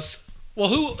AA+.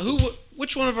 Well,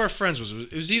 which one of our friends was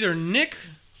it? It was either Nick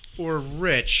or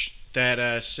Rich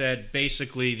that said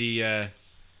basically the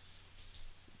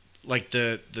what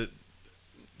did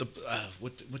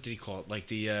he call it? Like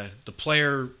the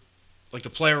player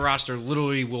roster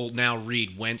literally will now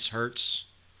read Wentz Hurts.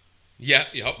 Yeah,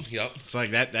 yep. It's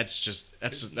like that. That's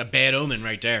a bad omen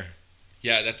right there.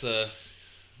 Yeah, that's a.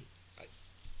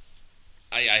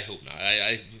 I hope not.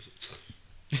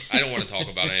 I don't want to talk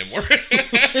about it anymore.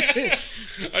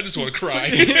 I just want to cry.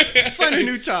 Find a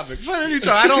new topic.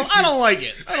 I don't like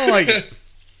it.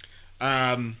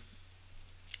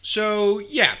 So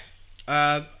yeah,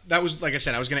 that was like I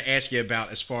said. I was going to ask you about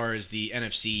as far as the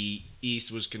NFC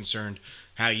East was concerned,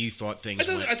 how you thought things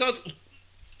went. I thought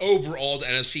overall the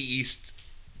NFC East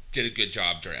did a good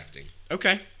job drafting.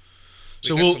 Okay,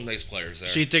 So got some nice players there.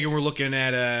 So you're thinking we're looking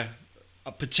at a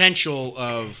potential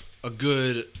of a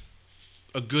good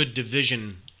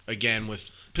division again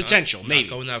with potential, maybe.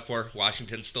 Not going that far.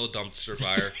 Washington's still a dumpster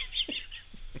fire.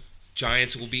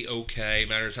 Giants will be okay.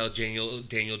 Matters how Daniel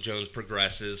Jones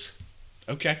progresses.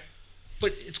 Okay.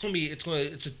 But it's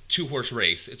a 2-horse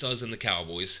race. It's us and the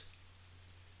Cowboys.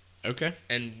 Okay.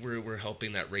 And we're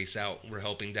helping that race out. We're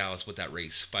helping Dallas with that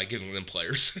race by giving them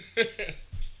players.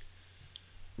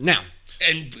 Now.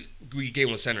 And we gave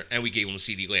them a center, and we gave them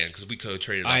CeeDee Lamb because we could have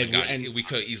traded up a guy. And we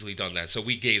could have easily done that. So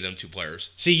we gave them 2 players.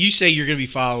 See, you say you're going to be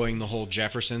following the whole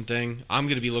Jefferson thing. I'm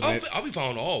going to be looking I'll be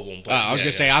following all of them. I was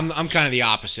going to say, I'm kind of the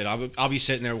opposite. I'll be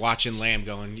sitting there watching Lamb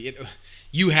going,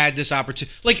 you had this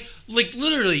opportunity. Like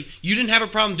literally, you didn't have a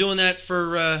problem doing that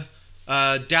for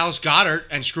Dallas Goedert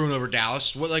and screwing over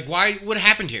Dallas. What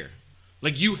happened here?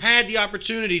 Like, you had the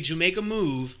opportunity to make a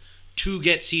move to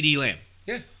get CeeDee Lamb.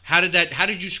 Yeah. How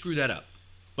did you screw that up?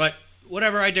 But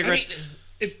whatever, I digress. I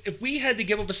mean, if we had to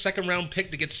give up a 2nd-round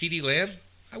pick to get CeeDee Lamb,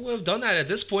 I would have done that at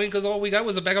this point because all we got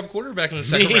was a backup quarterback in the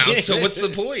 2nd round. So what's the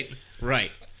point? Right.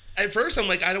 At first, I'm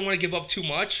like, I don't want to give up too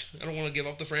much. I don't want to give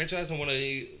up the franchise.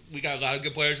 We got a lot of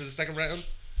good players in the 2nd round.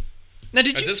 Now,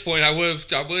 at this point, I would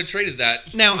have traded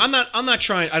that. Now, I'm not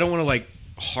trying. I don't want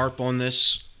to harp on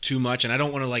this too much, and I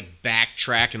don't want to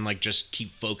backtrack and just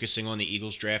keep focusing on the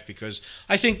Eagles draft because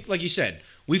I think, like you said,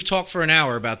 we've talked for an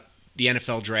hour about the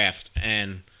NFL draft,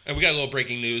 and we got a little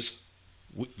breaking news.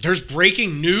 There's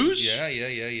breaking news? Yeah. Do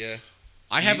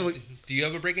you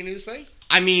have a breaking news thing?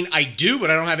 I mean, I do, but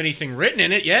I don't have anything written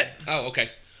in it yet. Oh, okay.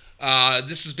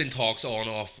 This has been talks on and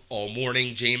off all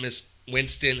morning. Jameis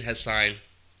Winston has signed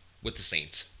with the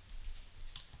Saints.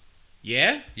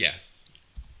 Yeah? Yeah.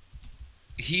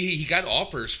 He got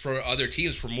offers for other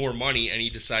teams for more money, and he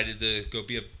decided to go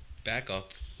be a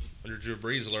backup under Drew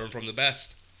Brees, learn from the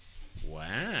best.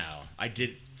 Wow. I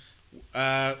did.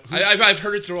 I've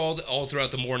heard it all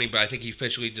throughout the morning, but I think he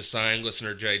officially just signed.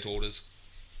 Listener Jay told us.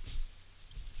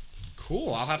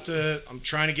 Cool. I'm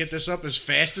trying to get this up as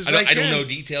fast as I can. I don't know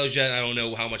details yet. I don't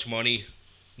know how much money.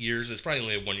 Years. It's probably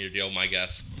only a 1-year deal, my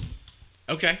guess.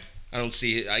 Okay. I don't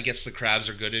see it. I guess the crabs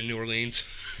are good in New Orleans.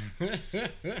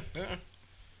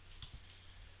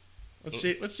 Let's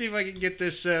see if I can get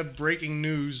this breaking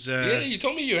news. Yeah, you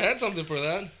told me you had something for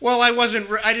that. Well,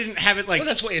 I didn't have it like. Well,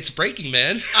 that's why it's breaking,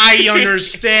 man. I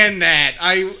understand that.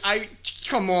 I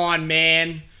come on,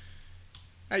 man.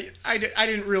 I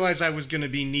didn't realize I was going to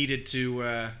be needed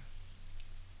to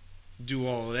do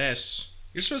all of this.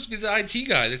 You're supposed to be the IT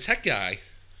guy, the tech guy.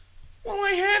 Well,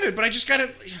 I have it, but I just got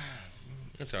to.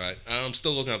 That's all right. I'm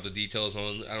still looking up the details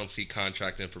on. I don't see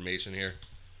contract information here.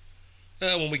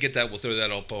 When we get that, we'll throw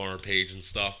that up on our page and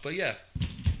stuff. But yeah,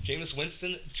 Jameis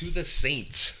Winston to the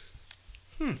Saints.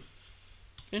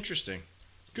 Interesting.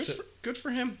 Good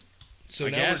for him. So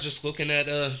now we're just looking at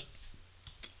to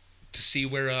see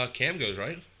where Cam goes,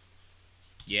 right?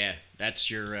 Yeah, that's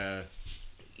your.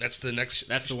 That's the next.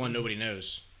 That's the one nobody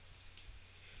knows.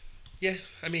 Yeah,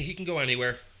 I mean he can go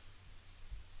anywhere.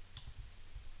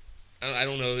 I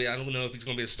don't know. I don't know if he's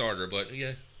going to be a starter, but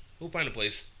yeah, we'll find a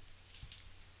place.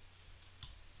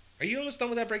 Are you almost done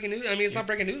with that breaking news? I mean, it's not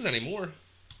breaking news anymore.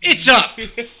 It's up.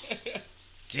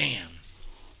 Damn.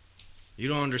 You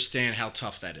don't understand how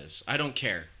tough that is. I don't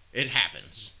care. It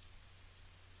happens.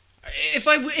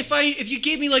 If you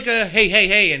gave me like a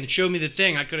hey and showed me the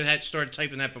thing, I could have had started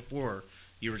typing that before.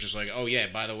 You were just like, oh yeah,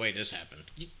 by the way, this happened.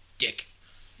 You dick.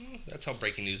 That's how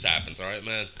breaking news happens, all right,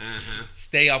 man. Uh-huh.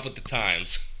 Stay up with the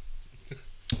times.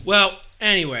 Well,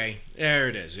 anyway, there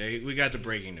it is. We got the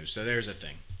breaking news. So there's a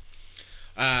thing.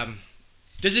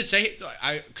 Does it say?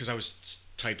 Because I was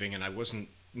typing and I wasn't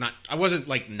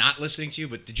like not listening to you.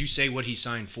 But did you say what he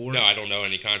signed for? No, I don't know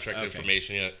any contract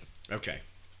information yet. Okay.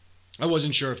 I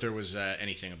wasn't sure if there was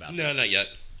anything about that. No, not yet.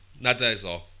 Not that I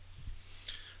saw.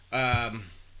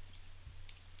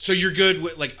 So you're good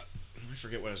with like. I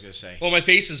forget what I was going to say. Well, my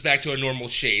face is back to a normal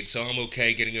shade, so I'm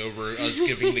okay getting over us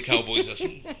giving the Cowboys a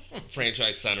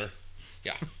franchise center.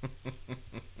 Yeah.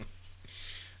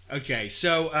 Okay,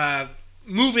 so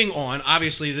moving on.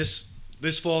 Obviously,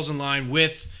 this falls in line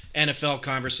with NFL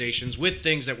conversations, with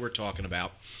things that we're talking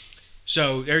about.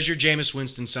 So there's your Jameis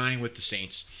Winston signing with the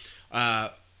Saints.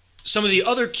 Some of the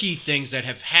other key things that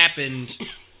have happened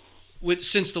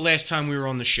since the last time we were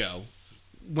on the show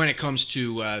when it comes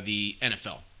to the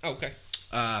NFL. Oh, okay.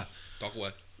 Talk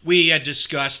away. We had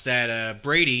discussed that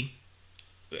Brady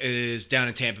is down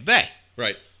in Tampa Bay.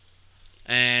 Right.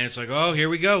 And it's like, oh, here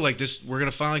we go. Like this, we're going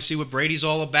to finally see what Brady's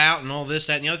all about and all this,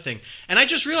 that, and the other thing. And I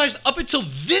just realized up until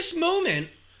this moment,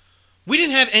 we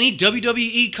didn't have any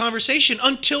WWE conversation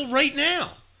until right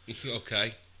now.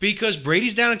 Okay. Because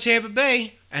Brady's down in Tampa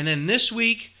Bay, and then this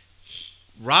week,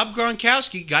 Rob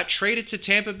Gronkowski got traded to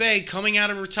Tampa Bay coming out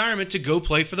of retirement to go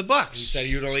play for the Bucs. He said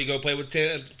you'd only go play with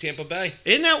Tampa Bay.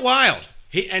 Isn't that wild?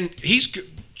 He's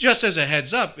just as a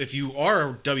heads up, if you are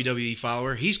a WWE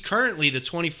follower, he's currently the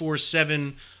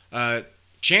 24/7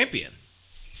 champion.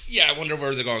 Yeah, I wonder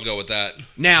where they're going to go with that.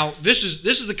 Now, this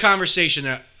is the conversation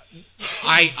that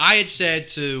I had said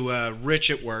to Rich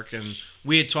at work, and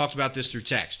we had talked about this through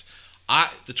text.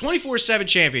 The 24/7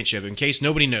 championship, in case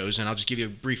nobody knows, and I'll just give you a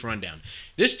brief rundown.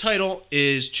 This title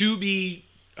is to be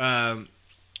on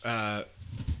the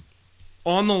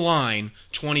line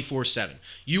 24/7.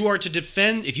 You are to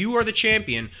defend, if you are the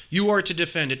champion, you are to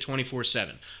defend it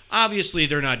 24/7. Obviously,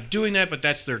 they're not doing that, but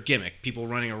that's their gimmick. People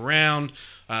running around,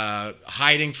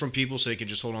 hiding from people so they can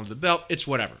just hold on to the belt. It's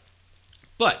whatever.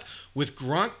 But with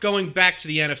Gronk going back to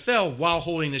the NFL while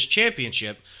holding this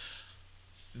championship,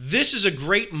 this is a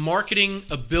great marketing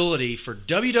ability for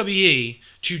WWE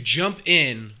to jump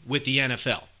in with the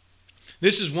NFL.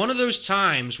 This is one of those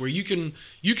times where you can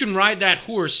ride that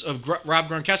horse of Rob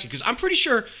Gronkowski, because I'm pretty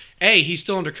sure A, he's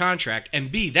still under contract, and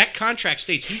B, that contract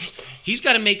states he's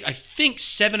got to make, I think,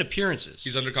 7 appearances.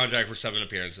 He's under contract for 7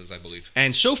 appearances, I believe.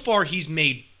 And so far he's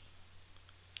made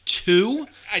 2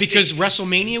 because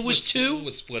WrestleMania was 2.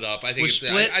 Was split up. I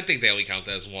think they only count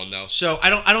that as 1 though. So I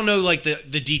don't know like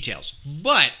the details,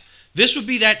 but this would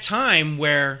be that time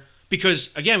where, because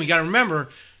again we got to remember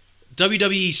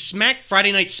WWE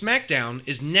Friday Night SmackDown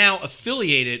is now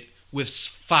affiliated with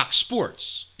Fox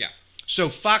Sports. Yeah. So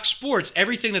Fox Sports,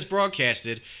 everything that's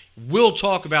broadcasted will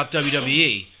talk about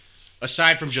WWE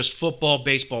aside from just football,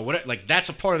 baseball, whatever. Like that's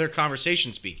a part of their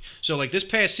conversation speak. So like this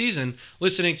past season,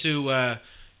 listening to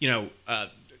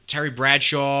Terry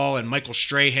Bradshaw and Michael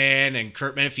Strahan and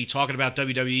Kurt Menefee talking about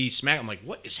WWE Smack, I'm like,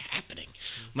 what is happening?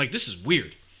 I'm like, this is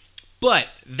weird. But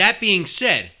that being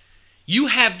said, you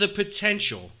have the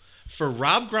potential for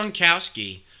Rob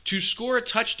Gronkowski to score a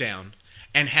touchdown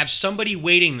and have somebody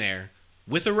waiting there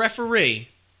with a referee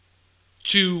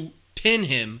to pin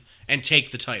him and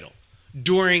take the title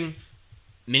during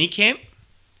minicamp,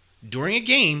 during a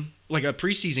game, like a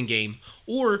preseason game,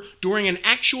 or during an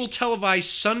actual televised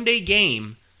Sunday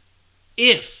game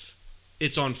if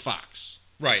it's on Fox.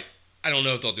 Right. I don't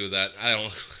know if they'll do that. I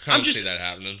don't see that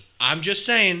happening. I'm just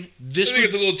saying I think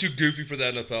it's a little too goofy for the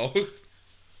NFL.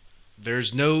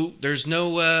 There's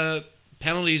no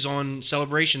penalties on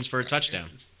celebrations for a touchdown.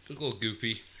 It's a little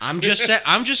goofy. I'm just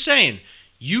saying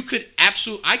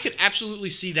I could absolutely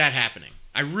see that happening.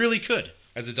 I really could.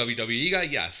 As a WWE guy,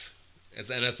 yes. As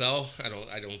the NFL, I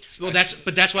don't. Well,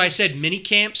 that's why I said mini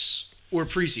camps or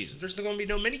preseason. There's not going to be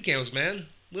no mini camps, man.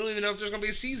 We don't even know if there's going to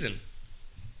be a season.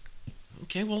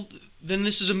 Okay, well, then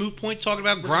this is a moot point talking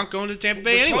about Gronk going to Tampa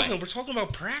Bay anyway. We're talking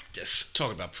about practice.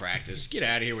 Talking about practice. Get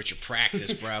out of here with your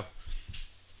practice, bro.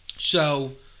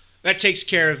 So that takes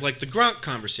care of like the Gronk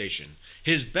conversation.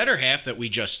 His better half that we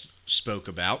just spoke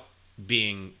about,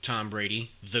 being Tom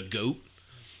Brady, the GOAT,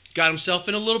 got himself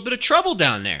in a little bit of trouble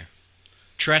down there.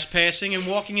 Trespassing and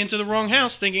walking into the wrong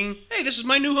house thinking, hey, this is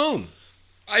my new home.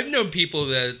 I've known people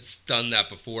that's done that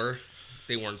before.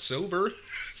 They weren't sober.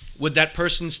 Would that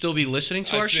person still be listening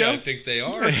to our show? I think they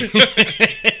are.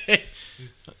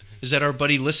 Is that our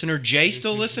buddy listener Jay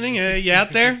still listening? You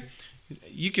out there?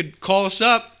 You could call us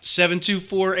up,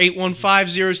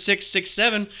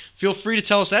 724-815-0667. Feel free to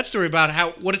tell us that story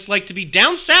about what it's like to be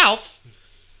down south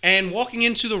and walking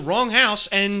into the wrong house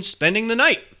and spending the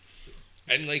night.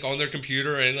 And like on their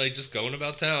computer and like just going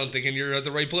about town thinking you're at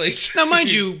the right place. Now,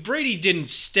 mind you, Brady didn't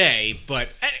stay, but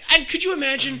and could you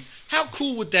imagine how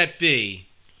cool would that be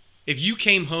if you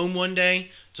came home one day?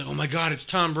 It's like, oh my God, it's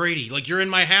Tom Brady. Like you're in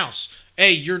my house.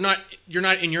 Hey, you're not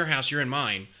in your house. You're in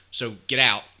mine. So get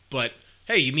out. But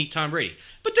hey, you meet Tom Brady.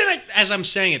 But then, as I'm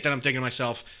saying it, then I'm thinking to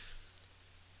myself,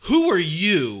 who are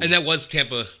you? And that was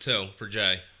Tampa too for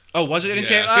Jay. Oh, was it in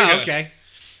Tampa? Oh, okay.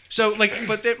 So like,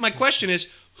 but my question is,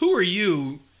 who are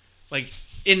you, like,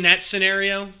 in that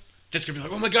scenario that's going to be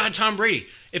like, oh, my God, Tom Brady.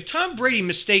 If Tom Brady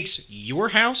mistakes your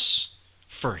house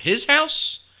for his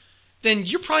house, then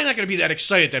you're probably not going to be that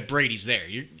excited that Brady's there.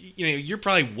 You're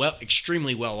probably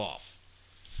extremely well off.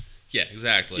 Yeah,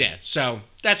 exactly. Yeah, so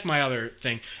that's my other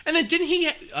thing. And then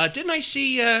didn't I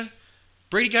see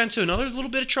Brady got into another little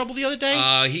bit of trouble the other day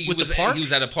with the park? He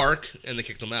was at a park, and they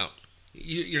kicked him out.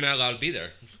 You're not allowed to be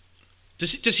there.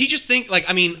 Does he just think, like,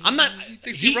 I mean, I'm not...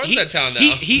 He runs that town now.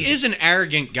 He is an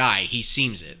arrogant guy. He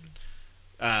seems it.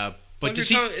 But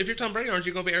if you're Tom Brady, aren't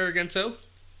you going to be arrogant too?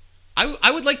 I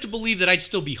would like to believe that I'd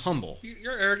still be humble.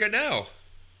 You're arrogant now.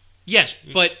 Yes,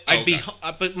 but I'd be...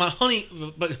 But my honey...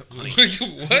 But honey...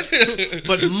 What?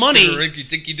 But money... You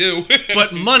think you do.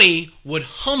 But money would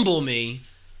humble me.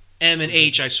 M and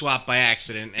H I swapped by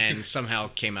accident and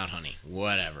somehow came out honey.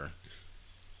 Whatever.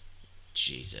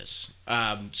 Jesus.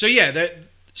 So yeah,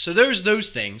 so there's those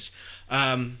things.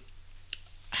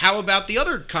 How about the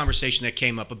other conversation that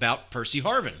came up about Percy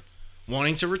Harvin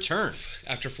wanting to return?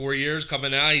 After 4 years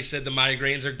coming out, he said the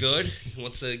migraines are good. He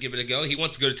wants to give it a go. He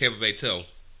wants to go to Tampa Bay too.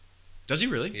 Does he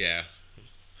really? Yeah.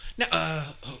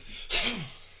 Now,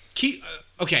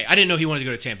 okay, I didn't know he wanted to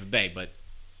go to Tampa Bay, but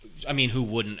I mean, who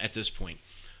wouldn't at this point?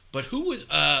 But who was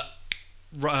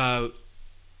Rondé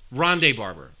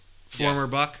Barber, former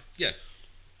Buck? Yeah.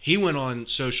 He went on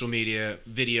social media,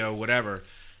 video, whatever.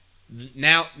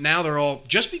 Now they're all,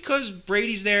 just because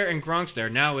Brady's there and Gronk's there,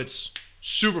 now it's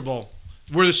Super Bowl.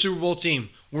 We're the Super Bowl team.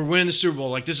 We're winning the Super Bowl.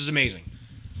 Like, this is amazing.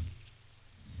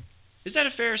 Is that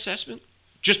a fair assessment?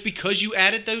 Just because you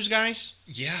added those guys?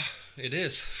 Yeah, it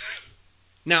is.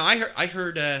 Now, I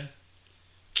heard I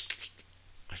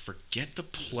forget the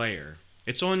player.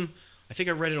 It's on, I think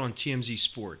I read it on TMZ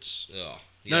Sports. Oh.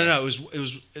 Yeah. No. It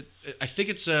was. I think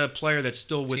it's a player that's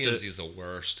still with TMZ's the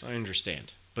worst. I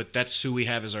understand, but that's who we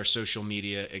have as our social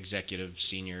media executive,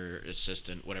 senior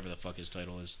assistant, whatever the fuck his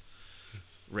title is.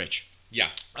 Rich. Yeah.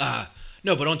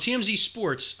 No, but on TMZ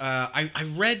Sports, I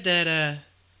read that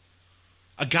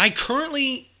a guy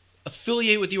currently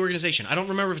affiliated with the organization. I don't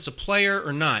remember if it's a player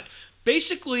or not.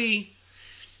 Basically,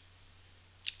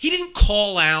 he didn't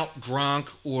call out Gronk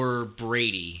or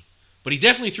Brady, but he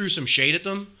definitely threw some shade at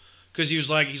them. Because he's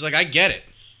like, I get it.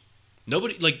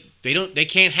 Nobody, like, they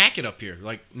can't hack it up here.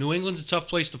 Like, New England's a tough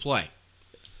place to play.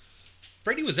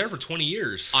 Brady was there for 20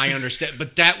 years. I understand,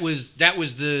 but that was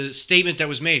the statement that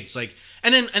was made. It's like,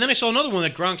 and then I saw another one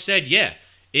that Gronk said, yeah,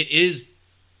 it is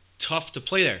tough to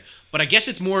play there, but I guess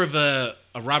it's more of a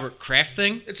Robert Kraft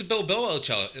thing. It's a Bill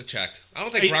Belichick. I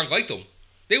don't think Gronk liked them.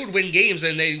 They would win games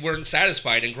and they weren't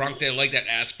satisfied, and Gronk didn't like that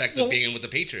aspect of being with the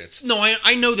Patriots. No,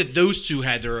 I know that those two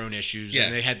had their own issues,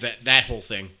 and they had that whole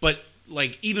thing. But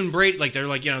like even Brady, like they're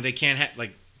like, they can't have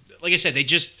like I said, they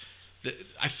just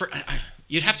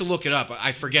you'd have to look it up.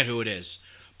 I forget who it is,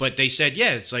 but they said,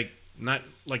 yeah, it's like not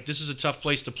like this is a tough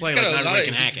place to play. Like not everybody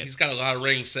can hack it. He's got a lot of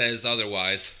rings. Says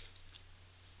otherwise.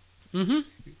 Mm-hmm.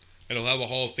 And he'll have a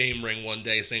Hall of Fame ring one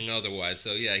day saying otherwise.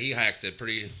 So yeah, he hacked it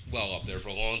pretty well up there for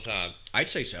a long time. I'd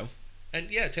say so.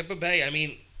 And yeah, Tampa Bay. I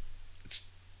mean,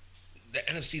 the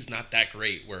NFC's not that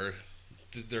great. Where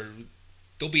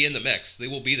they'll be in the mix. They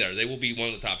will be there. They will be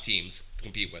one of the top teams to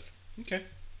compete with. Okay.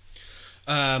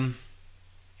 And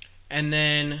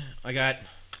then I got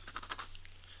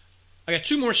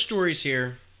two more stories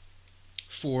here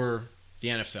for the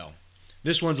NFL.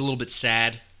 This one's a little bit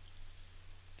sad.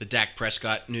 The Dak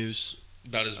Prescott news.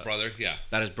 About his brother, yeah.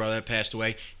 About his brother that passed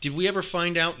away. Did we ever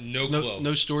find out? No clue.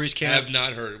 No stories came I out? have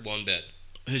not heard one bit.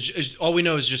 All we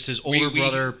know is just his older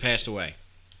brother passed away.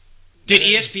 Did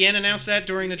ESPN announce that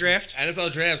during the draft?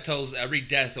 NFL draft tells every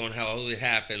death on how it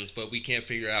happens, but we can't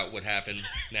figure out what happened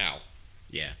now.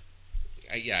 Yeah.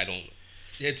 I don't.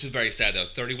 It's very sad though.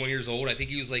 31 years old. I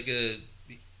think he was like a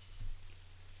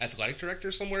athletic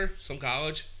director somewhere, some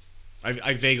college.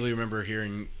 I vaguely remember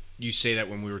hearing you say that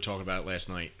when we were talking about it last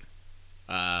night.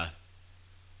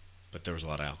 But there was a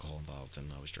lot of alcohol involved,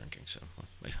 and I was drinking, so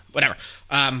whatever.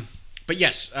 But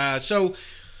yes, so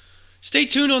stay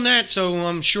tuned on that. So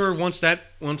I'm sure once that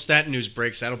news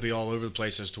breaks, that'll be all over the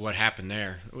place as to what happened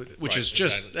there, which is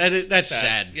just that's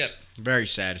sad. Yep. Very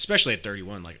sad, especially at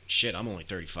 31. Like shit, I'm only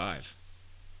 35.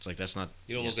 It's like that's not.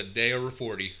 You don't look a day over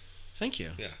 40. Thank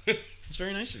you. Yeah. It's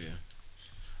very nice of you.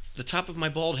 The top of my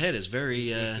bald head is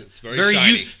very it's very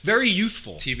shiny. Very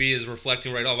youthful. TV is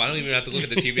reflecting right off. I don't even have to look at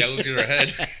the TV. I look at her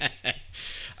head.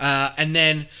 And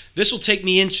then this will take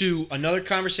me into another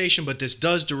conversation, but this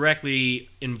does directly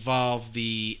involve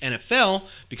the NFL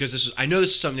because I know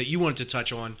this is something that you wanted to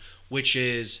touch on, which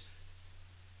is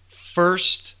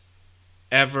first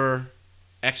ever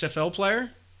XFL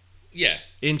player. Yeah.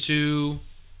 Into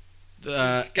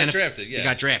the drafted. Yeah.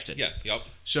 Got drafted. Yeah. Yep.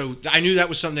 So I knew that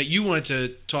was something that you wanted to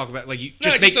talk about. Like you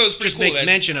just make cool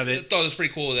mention of it. I thought it was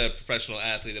pretty cool that a professional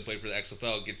athlete that played for the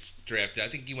XFL gets drafted. I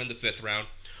think he went the 5th round.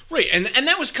 Right, and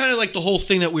that was kind of like the whole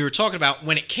thing that we were talking about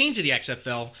when it came to the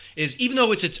XFL is even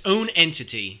though it's its own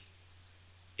entity,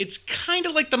 it's kind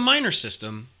of like the minor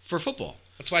system for football.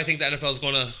 That's why I think the NFL is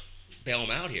going to bail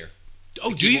them out here.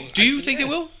 Oh, do you think they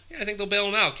will? Yeah, I think they'll bail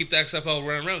them out, keep the XFL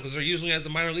running around because they're using it as a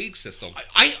minor league system.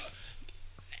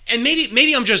 And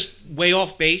maybe I'm just way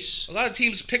off base. A lot of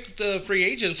teams picked the free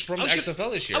agents from the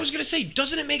XFL this year. I was going to say,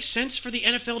 doesn't it make sense for the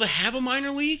NFL to have a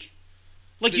minor league?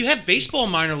 Like you have baseball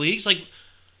minor leagues, like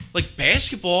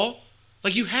basketball,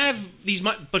 like you have these,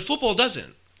 but football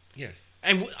doesn't. Yeah.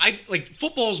 And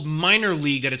football's minor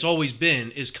league that it's always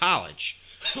been is college,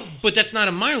 but that's not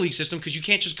a minor league system because you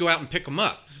can't just go out and pick them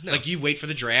up. No. Like you wait for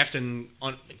the draft and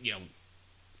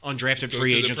undrafted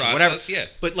free agents or whatever. Yeah.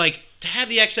 But like to have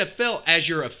the XFL as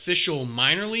your official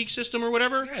minor league system or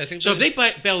whatever. Yeah, I think so. If they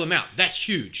bail them out, that's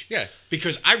huge. Yeah.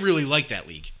 Because I really like that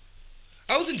league.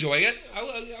 I was enjoying it.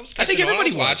 I think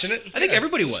everybody was watching it. I think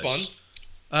everybody was.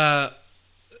 Fun.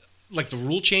 Like the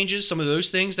rule changes, some of those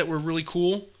things that were really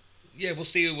cool. Yeah, we'll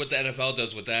see what the NFL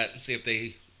does with that and see if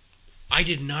they... I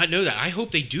did not know that. I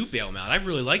hope they do bail them out. I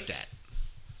really like that.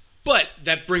 But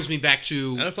that brings me back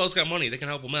to... NFL's got money. They can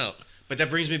help them out. But that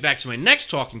brings me back to my next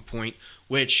talking point,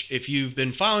 which if you've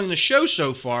been following the show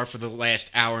so far for the last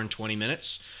hour and 20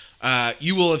 minutes,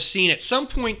 you will have seen at some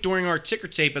point during our ticker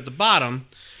tape at the bottom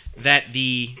that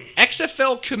the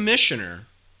XFL commissioner...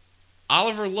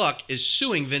 Oliver Luck is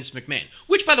suing Vince McMahon.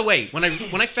 Which, by the way, when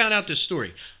I found out this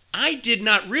story, I did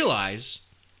not realize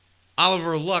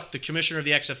Oliver Luck, the commissioner of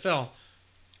the XFL,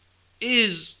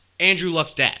 is Andrew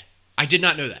Luck's dad. I did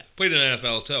not know that. Played in the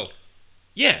NFL too.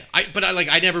 Yeah,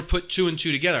 I never put two and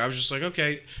two together. I was just like,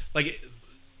 okay, like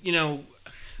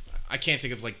I can't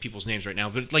think of like people's names right now,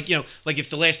 but like like if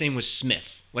the last name was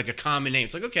Smith, like a common name,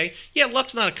 it's like okay, yeah,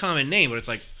 Luck's not a common name, but it's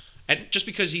like. And just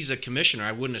because he's a commissioner,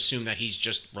 I wouldn't assume that he's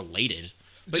just related.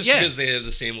 But just because they have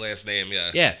the same last name,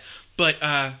 yeah. Yeah. But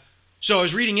so I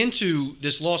was reading into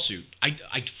this lawsuit.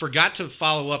 I forgot to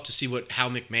follow up to see how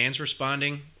McMahon's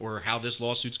responding or how this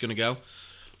lawsuit's going to go.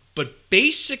 But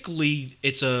basically,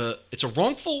 it's a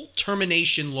wrongful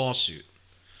termination lawsuit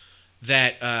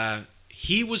that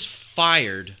he was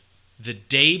fired the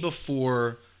day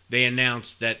before they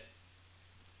announced that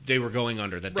they were going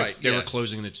under, that they were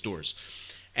closing its doors.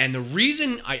 And the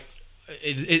reason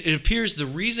it appears the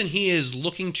reason he is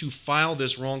looking to file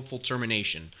this wrongful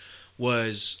termination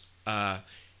was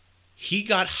he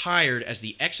got hired as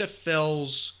the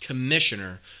XFL's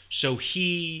commissioner, so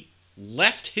he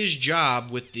left his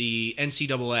job with the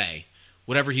NCAA,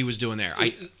 whatever he was doing there.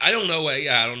 I don't know.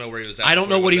 I don't know where he was at. I don't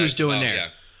know what he was doing there. Yeah.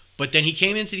 But then he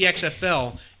came into the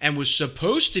XFL and was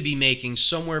supposed to be making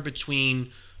somewhere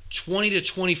between 20 to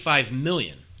 25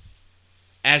 million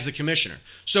as the commissioner.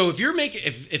 So if you're making,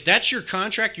 if that's your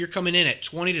contract, you're coming in at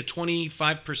 20 to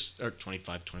 25% or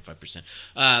 25%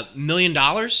 $1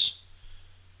 million.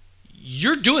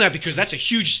 You're doing that because that's a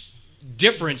huge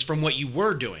difference from what you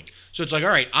were doing. So it's like,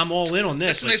 all right, I'm all in on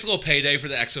this. That's a nice little payday for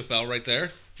the XFL right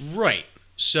there. Right.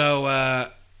 So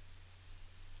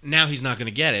now he's not going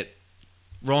to get it,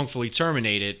 wrongfully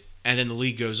terminated, and then the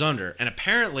league goes under. And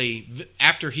apparently,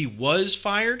 after he was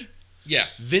fired,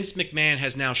 Vince McMahon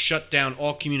has now shut down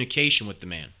all communication with the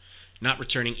man. Not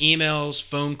returning emails,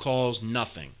 phone calls,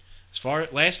 nothing.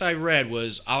 Last I read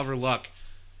was Oliver Luck,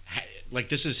 like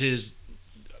this is his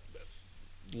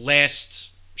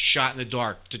last shot in the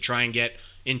dark to try and get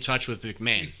in touch with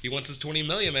McMahon. He wants his $20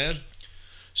 million, man.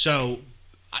 So,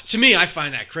 to me, I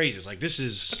find that crazy. It's like,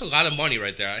 that's a lot of money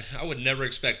right there. I would never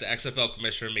expect the XFL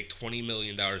commissioner to make $20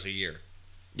 million a year.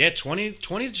 Yeah, 20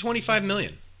 to 25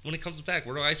 million. When it comes back,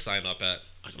 where do I sign up at?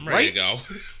 I'm ready to go.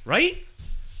 Right?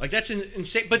 Like, that's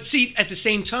insane. But see, at the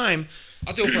same time,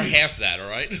 I'll do it for half that, all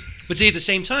right? But see, at the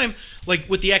same time, like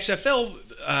with the XFL,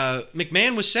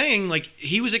 McMahon was saying, like,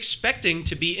 he was expecting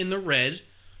to be in the red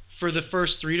for the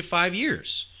first 3 to 5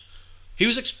 years. He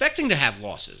was expecting to have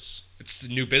losses. It's a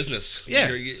new business. Yeah.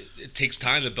 It takes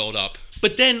time to build up.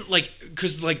 But then, like,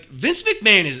 because, like, Vince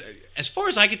McMahon is, as far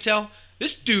as I could tell,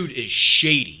 this dude is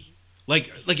shady.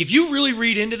 Like if you really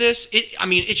read into this,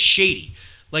 it's shady.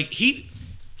 Like,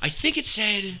 I think it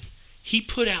said he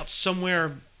put out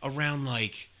somewhere around,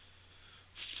 like,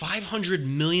 $500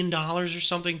 million or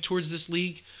something towards this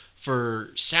league for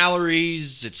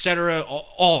salaries, etc.,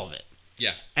 all of it.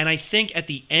 Yeah. And I think at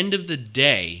the end of the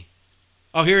day,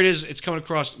 oh, here it is. It's coming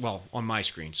across, well, on my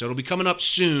screen. So it'll be coming up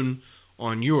soon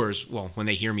on yours. Well, when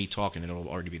they hear me talking, it'll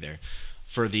already be there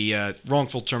for the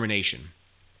wrongful termination.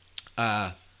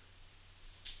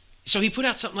 So he put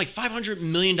out something like $500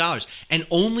 million and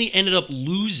only ended up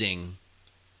losing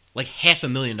like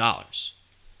 $500,000.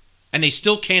 And they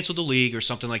still canceled the league or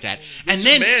something like that. And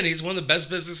then, man, he's one of the best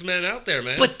businessmen out there,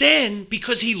 man. But then,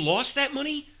 because he lost that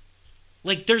money,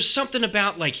 like, there's something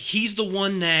about, like, he's the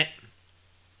one that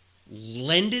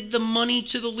lended the money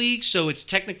to the league, so it's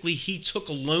technically he took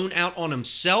a loan out on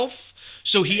himself,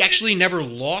 so he actually never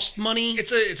lost money.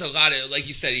 It's a lot of, like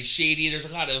you said, he's shady. There's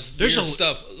a lot of weird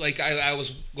stuff. Like, I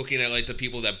was looking at, like, the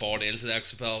people that bought into the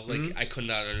XFL. Like, I could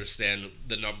not understand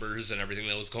the numbers and everything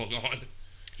that was going on.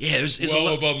 Yeah, it's well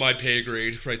above my pay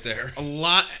grade right there. A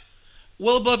lot.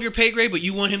 Well above your pay grade, but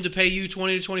you want him to pay you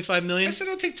 $20 to $25 million? I said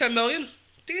I'll take $10 million.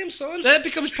 Damn, son. That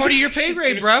becomes part of your pay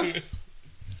grade, bro.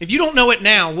 If you don't know it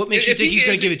now, what makes you think he's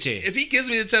going to give it to you? If he gives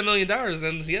me the $10 million,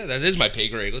 then yeah, that is my pay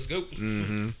grade. Let's go.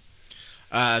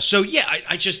 Mm-hmm. So yeah,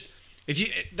 I just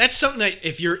that's something that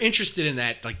if you're interested in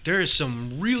that, like, there is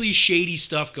some really shady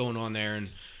stuff going on there, and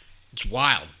it's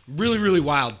wild, really, really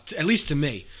wild. At least to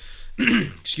me.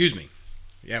 Excuse me.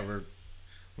 Yeah,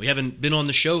 we haven't been on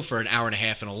the show for an hour and a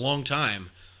half in a long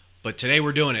time, but today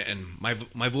we're doing it, and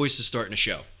my voice is starting to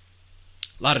show.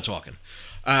 A lot of talking.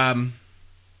 I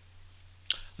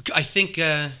think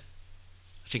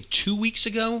 2 weeks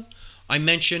ago I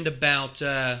mentioned about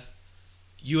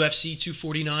UFC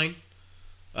 249.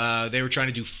 They were trying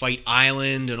to do Fight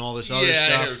Island and all this other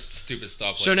stuff. Yeah, stupid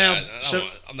stuff like that.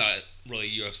 I'm not really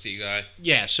a UFC guy.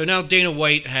 Yeah, so now Dana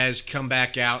White has come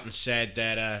back out and said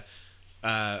that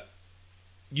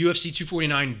UFC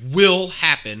 249 will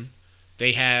happen.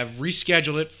 They have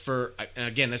rescheduled it for, and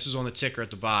again, this is on the ticker at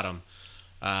the bottom.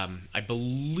 I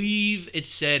believe it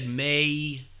said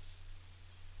May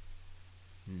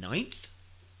 9th.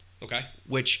 Okay.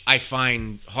 Which I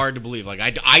find hard to believe. Like,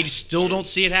 I still don't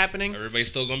see it happening. Everybody's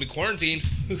still going to be quarantined.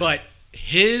 But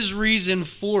his reason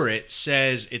for it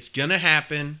says it's going to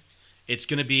happen. It's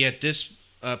going to be at this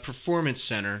performance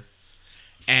center.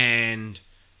 And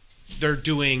they're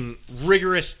doing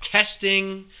rigorous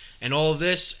testing and all of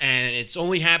this. And it's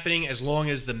only happening as long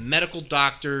as the medical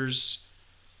doctors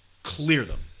clear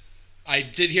them. I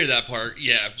did hear that part,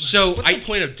 yeah. So what's the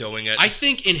point of doing it? I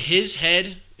think in his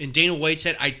head, in Dana White's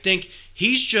head, I think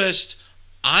he's just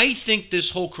I think this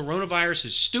whole coronavirus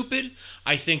is stupid.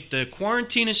 I think the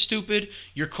quarantine is stupid.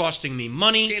 You're costing me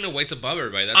money. Dana White's above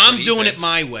everybody. That's I'm doing it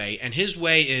my way. And his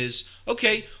way is,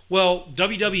 okay, well,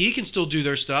 WWE can still do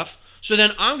their stuff, so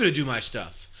then I'm going to do my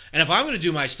stuff. And if I'm going to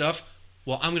do my stuff,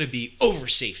 well, I'm going to be over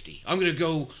safety. I'm going to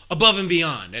go above and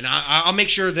beyond. And I'll make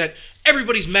sure that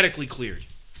everybody's medically cleared.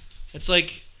 It's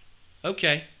like,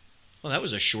 okay, well, that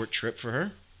was a short trip for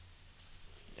her.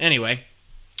 Anyway,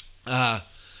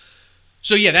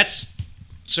 so yeah, that's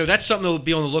something to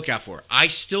be on the lookout for. I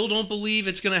still don't believe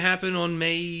it's going to happen on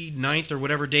May 9th or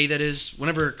whatever day that is.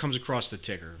 Whenever it comes across the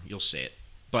ticker, you'll see it.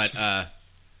 But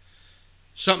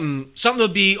something to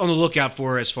be on the lookout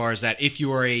for as far as that if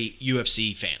you are a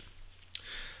UFC fan.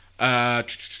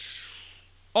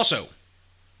 Also,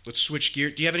 let's switch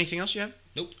gear. Do you have anything else you have?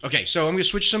 Nope. Okay, so I'm going to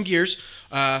switch some gears.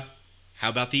 How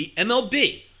about the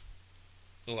MLB?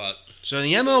 What? So in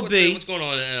the MLB... What's going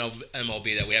on in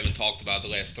MLB that we haven't talked about the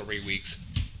last 3 weeks?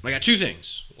 I got two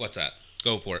things. What's that?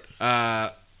 Go for it.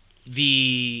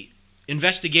 The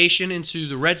investigation into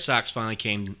the Red Sox finally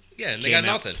came. Yeah, and they got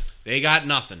out. nothing. They got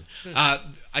nothing.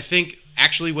 I think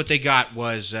actually what they got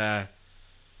was a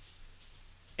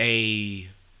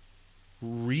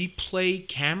replay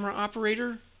camera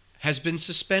operator has been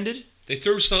suspended. They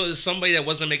threw somebody that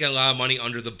wasn't making a lot of money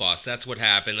under the bus. That's what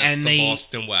happened. That's the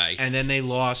Boston way. And then they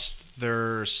lost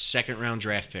their second-round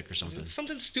draft pick or something. It's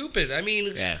something stupid. I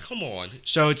mean, come on.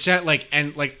 So it's like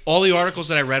all the articles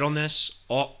that I read on this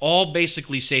all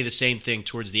basically say the same thing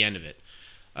towards the end of it.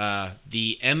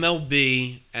 The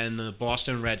MLB and the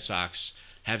Boston Red Sox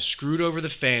have screwed over the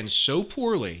fans so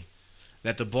poorly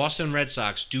that the Boston Red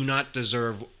Sox do not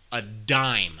deserve a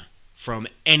dime from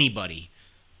anybody.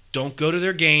 Don't go to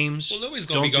their games. Well, nobody's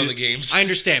going to be going to the games. I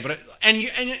understand, but and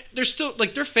they're still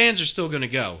their fans are still going to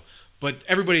go. But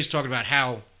everybody's talking about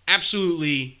how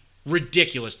absolutely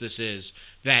ridiculous this is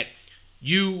that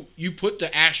you put the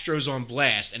Astros on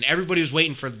blast and everybody was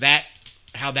waiting for that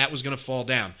how that was going to fall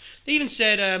down. They even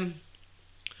said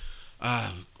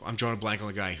I'm drawing a blank on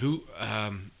the guy who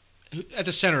at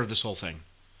the center of this whole thing.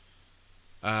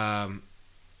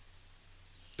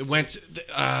 It went You're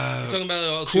talking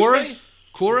about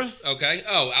Cora? Okay.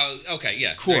 Oh, okay.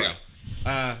 Yeah. Cora.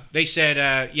 They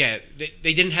said,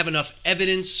 they didn't have enough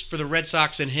evidence for the Red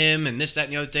Sox and him and this, that,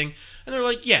 and the other thing. And they're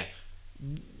like, yeah,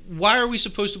 why are we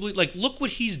supposed to believe? Like, look what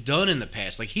he's done in the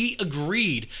past. Like, he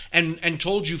agreed and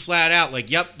told you flat out,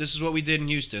 like, yep, this is what we did in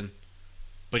Houston.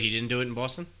 But he didn't do it in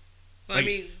Boston? Well, I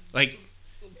mean... Like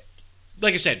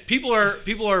I said, people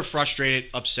are frustrated,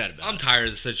 upset about it. I'm tired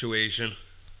of the situation.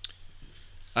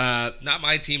 Not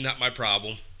my team, not my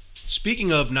problem.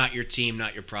 Speaking of not your team,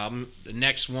 not your problem, the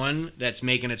next one that's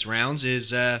making its rounds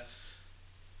is Aaron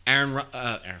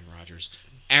Rodgers.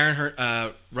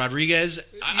 Rodriguez.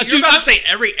 You're about to say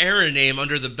every Aaron name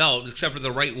under the belt except for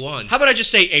the right one. How about I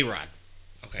just say A-Rod?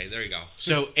 Okay, there you go.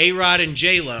 So A-Rod and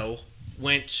J-Lo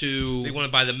went to... They want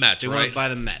to buy the Mets, They want to buy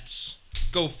the Mets.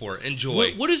 Go for it.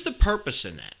 Enjoy. What is the purpose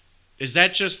in that? Is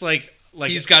that just like...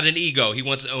 He's got an ego. He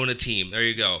wants to own a team. There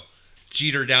you go.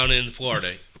 Jeter down in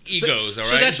Florida. Egos, all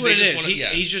right? So that's what it is.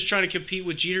 He's just trying to compete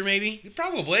with Jeter, maybe?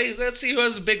 Probably. Let's see who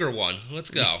has a bigger one. Let's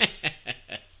go.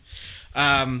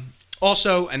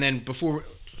 Also, and then before...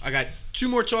 I got two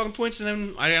more talking points, and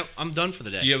then I'm done for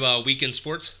the day. Do you have weekend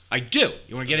sports? I do.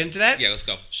 You want to get into that? Yeah, let's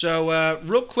go. So,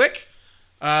 real quick,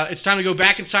 it's time to go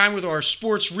back in time with our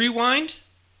sports rewind.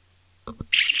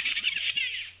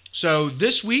 So,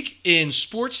 this week in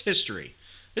sports history,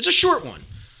 it's a short one,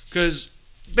 because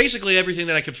basically everything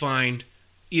that I could find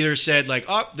either said, like,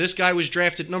 oh, this guy was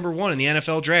drafted number 1 in the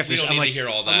NFL draft. We don't need to hear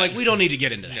all that. I'm like, we don't need to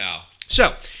get into that. No.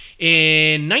 So,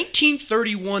 in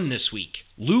 1931 this week,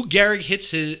 Lou Gehrig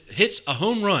hits a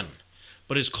home run,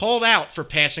 but is called out for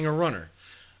passing a runner.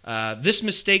 This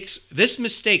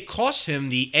mistake cost him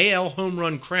the AL home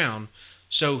run crown,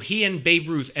 so he and Babe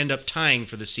Ruth end up tying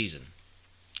for the season.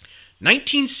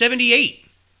 1978.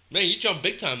 Man, you jumped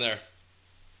big time there.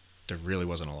 There really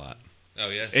wasn't a lot. Oh,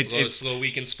 yeah? Slow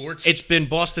week in sports? It's been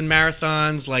Boston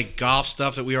marathons, like golf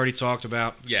stuff that we already talked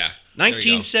about. Yeah.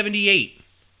 1978.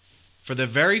 For the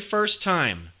very first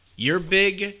time, your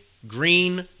big,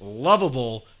 green,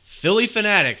 lovable Philly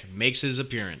Fanatic makes his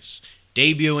appearance,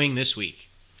 debuting this week.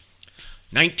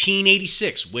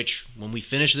 1986, which, when we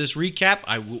finish this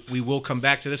recap, we will come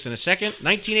back to this in a second.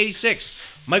 1986,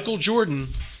 Michael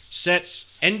Jordan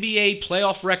sets NBA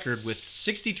playoff record with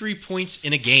 63 points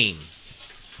in a game.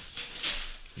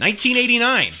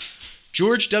 1989,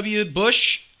 George W.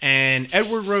 Bush and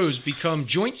Edward Rose become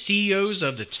joint CEOs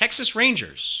of the Texas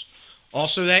Rangers.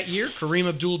 Also that year, Kareem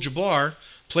Abdul-Jabbar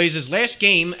plays his last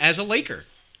game as a Laker.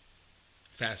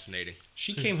 Fascinating.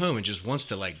 She came home and just wants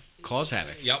to, like, cause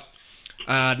havoc. Yep.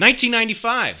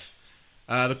 1995.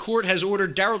 The court has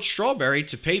ordered Darryl Strawberry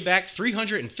to pay back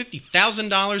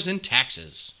 $350,000 in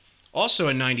taxes. Also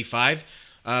in 95,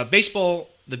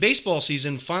 the baseball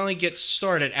season finally gets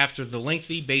started after the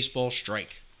lengthy baseball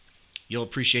strike. You'll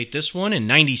appreciate this one. In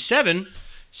 97,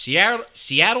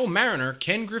 Seattle Mariner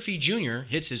Ken Griffey Jr.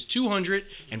 hits his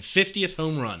 250th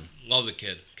home run. Love the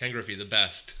kid. Ken Griffey, the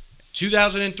best.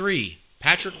 2003,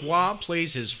 Patrick Waugh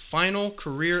plays his final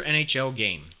career NHL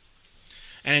game.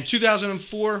 And in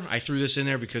 2004, I threw this in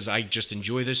there because I just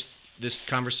enjoy this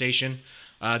conversation.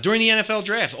 During the NFL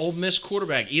draft, Ole Miss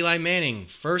quarterback Eli Manning,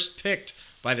 first picked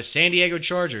by the San Diego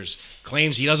Chargers,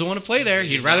 claims he doesn't want to play there.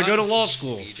 He'd rather go to law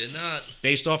school. He did not.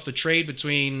 Based off the trade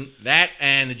between that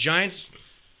and the Giants,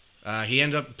 he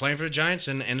ended up playing for the Giants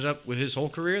and ended up with his whole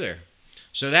career there.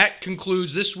 So that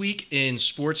concludes this week in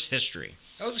sports history.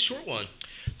 That was a short one.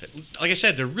 Like I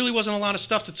said, there really wasn't a lot of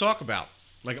stuff to talk about.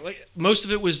 Like most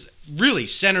of it was really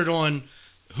centered on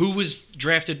who was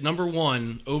drafted number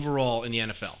 1 overall in the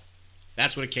NFL.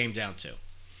 That's what it came down to.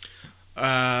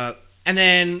 And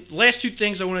then last 2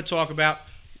 things I want to talk about,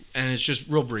 and it's just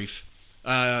real brief.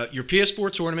 Your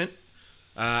PS4 tournament.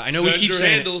 I know we keep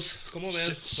saying handles. Come on,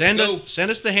 man. Send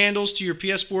us the handles to your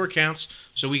PS4 accounts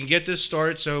so we can get this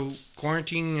started. So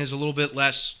quarantining is a little bit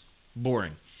less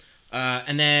boring.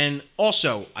 And then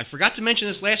also, I forgot to mention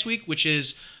this last week, which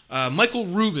is Michael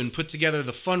Rubin put together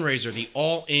the fundraiser, the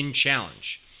All In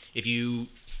Challenge.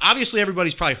 Obviously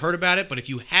everybody's probably heard about it, but if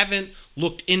you haven't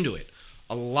looked into it,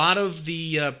 a lot of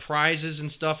the prizes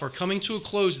and stuff are coming to a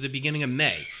close at the beginning of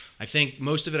May. I think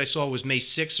most of it I saw was May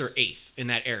 6th or 8th in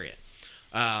that area.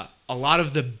 A lot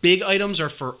of the big items are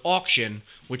for auction,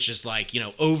 which is like,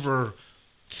 over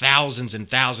thousands and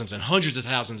thousands and hundreds of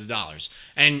thousands of dollars.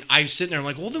 And I'm sitting there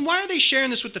like, well, then why are they sharing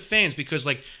this with the fans? Because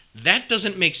that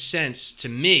doesn't make sense to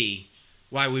me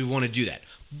why we want to do that.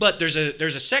 But there's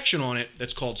a section on it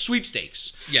that's called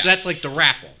sweepstakes. Yeah. So that's like the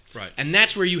raffle. Right. And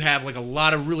that's where you have like a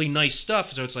lot of really nice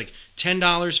stuff. So it's like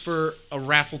 $10 for a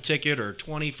raffle ticket or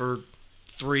 $20 for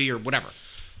 3 or whatever.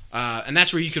 And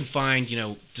that's where you can find,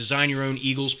 design your own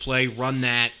Eagles play, run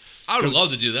that. I would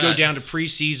love to do that. Go down to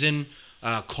preseason,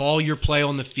 call your play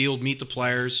on the field, meet the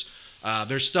players.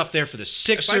 There's stuff there for the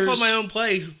Sixers. If I called my own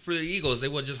play for the Eagles, they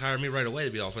would just hire me right away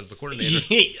to be offensive coordinator.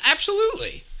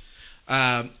 Absolutely.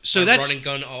 So that's running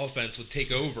gun offense would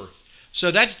take over. So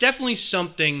that's definitely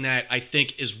something that I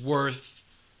think is worth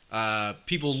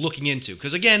people looking into.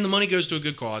 Because again, the money goes to a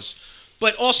good cause,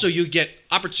 but also you get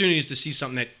opportunities to see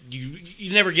something that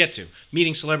you never get to.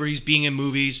 Meeting celebrities, being in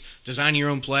movies, designing your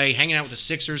own play, hanging out with the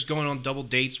Sixers, going on double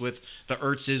dates with the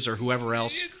Ertzes or whoever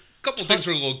else. A couple things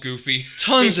were a little goofy.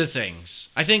 Tons of things.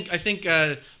 I think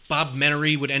Bob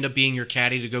Menery would end up being your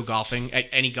caddy to go golfing at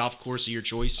any golf course of your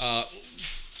choice.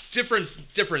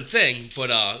 Different thing,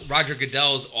 but Roger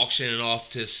Goodell's auctioning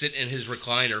off to sit in his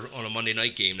recliner on a Monday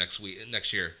night game next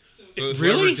year. Really?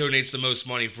 Whoever donates the most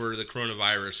money for the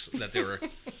coronavirus that they were.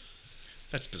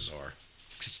 That's bizarre.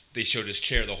 They showed his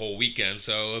chair the whole weekend,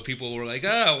 so people were like,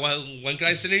 "Oh, well, when can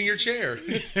I sit in your chair?"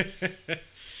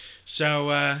 So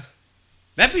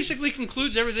that basically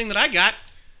concludes everything that I got.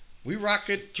 We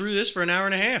rocked through this for an hour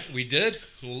and a half. We did.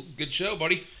 Well, good show,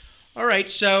 buddy. All right,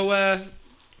 so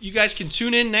you guys can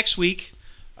tune in next week.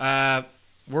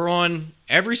 We're on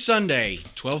every Sunday,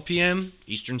 12 p.m.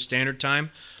 Eastern Standard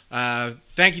Time.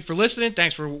 Thank you for listening.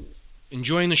 Thanks for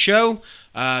enjoying the show.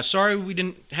 Sorry we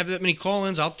didn't have that many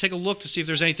call-ins. I'll take a look to see if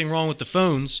there's anything wrong with the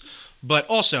phones. But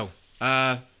also,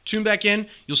 tune back in.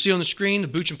 You'll see on the screen,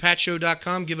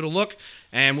 theboochandpatshow.com. Give it a look,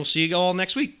 and we'll see you all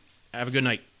next week. Have a good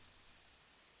night.